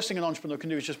so the worst thing an entrepreneur can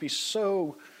do is just be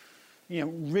so,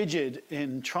 rigid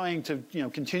in trying to,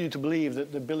 continue to believe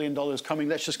that the $1 billion is coming.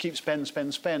 Let's just keep spend.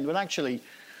 When actually,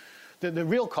 the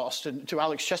real cost, and to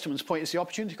Alex Chesterman's point, is the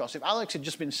opportunity cost. If Alex had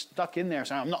just been stuck in there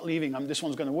saying, I'm not leaving, this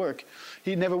one's going to work,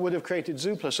 he never would have created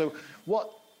Zoopla. So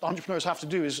what entrepreneurs have to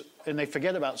do is, and they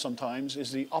forget about sometimes,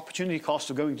 is the opportunity cost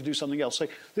of going to do something else. Say,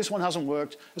 this one hasn't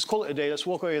worked, let's call it a day, let's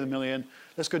walk away with $1 million,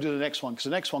 let's go do the next one, because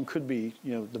the next one could be,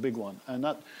 the big one. And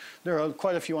there are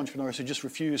quite a few entrepreneurs who just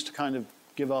refuse to kind of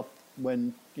give up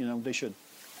when, they should.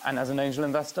 And as an angel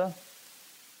investor,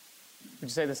 would you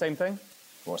say the same thing?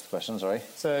 What's the question, sorry?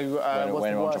 So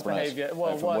what's the worst behaviour?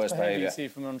 Well, worst behaviour you see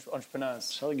from entrepreneurs?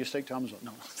 Selling your stake to Amazon.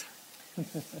 No.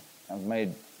 I've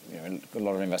made a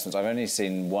lot of investments. I've only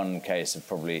seen one case of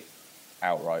probably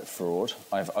outright fraud.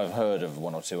 I've heard of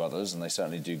one or two others, and they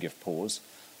certainly do give pause.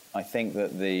 I think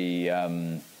that the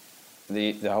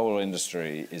whole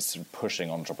industry is sort of pushing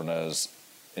entrepreneurs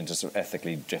into sort of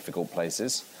ethically difficult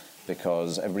places,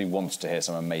 because everybody wants to hear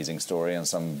some amazing story and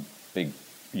some big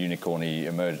unicorny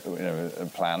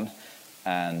plan,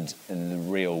 and in the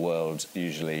real world,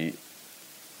 usually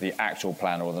the actual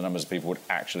plan or the numbers of people would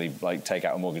actually take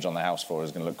out a mortgage on their house for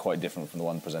is going to look quite different from the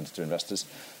one presented to investors.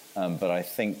 But I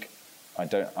think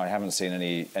I haven't seen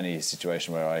any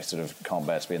situation where I sort of can't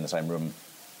bear to be in the same room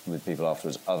with people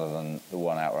afterwards, other than the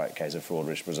one outright case of fraud,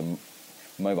 which was a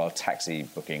mobile taxi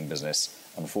booking business,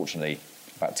 unfortunately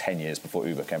about 10 years before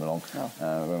Uber came along,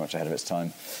 very much ahead of its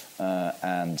time.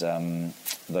 And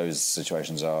those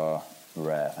situations are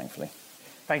rare, thankfully.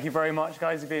 Thank you very much,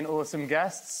 guys. You've been awesome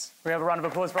guests. We have a round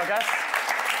of applause for our guests.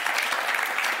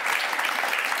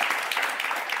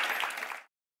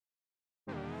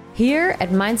 Here at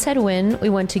Mindset Win, we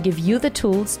want to give you the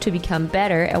tools to become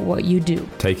better at what you do.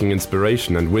 Taking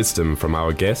inspiration and wisdom from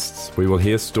our guests, we will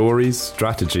hear stories,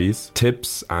 strategies,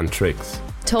 tips, and tricks.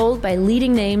 Told by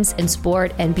leading names in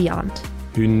sport and beyond,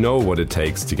 who know what it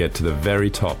takes to get to the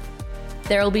very top.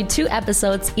 There will be 2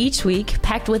 episodes each week,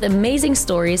 packed with amazing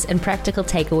stories and practical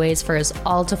takeaways for us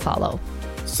all to follow.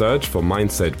 Search for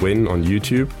Mindset Win on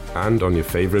YouTube and on your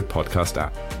favorite podcast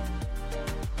app.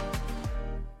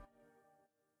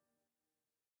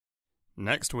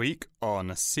 Next week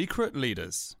on Secret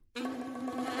Leaders.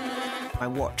 I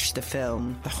watched the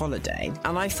film The Holiday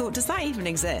and I thought, does that even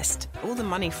exist? All the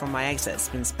money from my exit's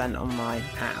been spent on my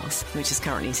house, which is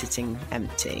currently sitting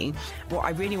empty. What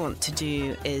I really want to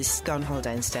do is go on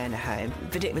holiday and stay in a home,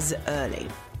 but it was early.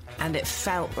 And it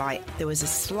felt like there was a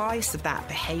slice of that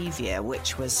behaviour,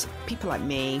 which was people like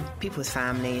me, people with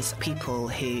families, people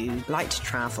who like to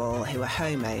travel, who are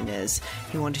homeowners,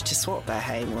 who wanted to swap their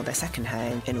home or their second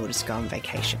home in order to go on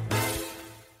vacation.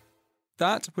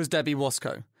 That was Debbie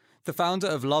Wasco, the founder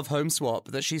of Love Home Swap,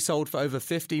 that she sold for over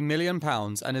 £50 million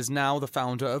and is now the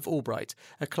founder of Albright,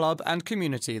 a club and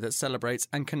community that celebrates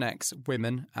and connects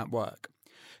women at work.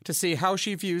 To see how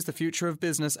she views the future of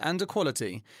business and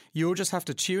equality, you'll just have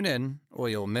to tune in or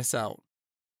you'll miss out.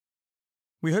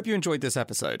 We hope you enjoyed this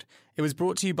episode. It was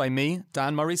brought to you by me,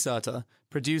 Dan Murray-Serter,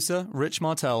 producer Rich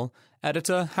Martell,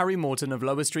 editor Harry Morton of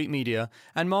Lower Street Media,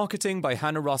 and marketing by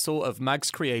Hannah Russell of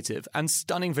Mags Creative, and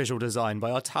stunning visual design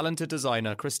by our talented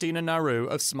designer Christina Naru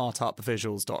of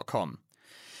smartupvisuals.com.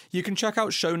 You can check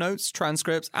out show notes,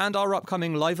 transcripts, and our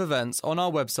upcoming live events on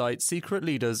our website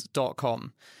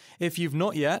secretleaders.com. If you've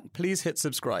not yet, please hit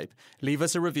subscribe, leave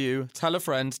us a review, tell a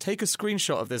friend, take a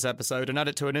screenshot of this episode and add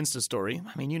it to an Insta story.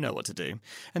 I mean, you know what to do.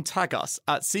 And tag us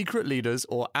at Secret Leaders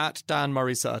or at Dan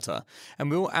Murray-Serter,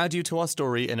 and we'll add you to our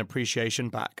story in appreciation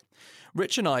back.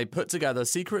 Rich and I put together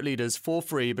Secret Leaders for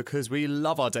free because we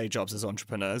love our day jobs as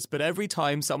entrepreneurs, but every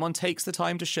time someone takes the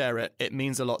time to share it, it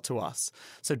means a lot to us.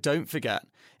 So don't forget,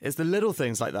 it's the little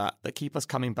things like that that keep us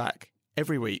coming back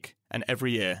every week and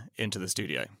every year into the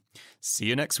studio. See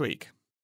you next week.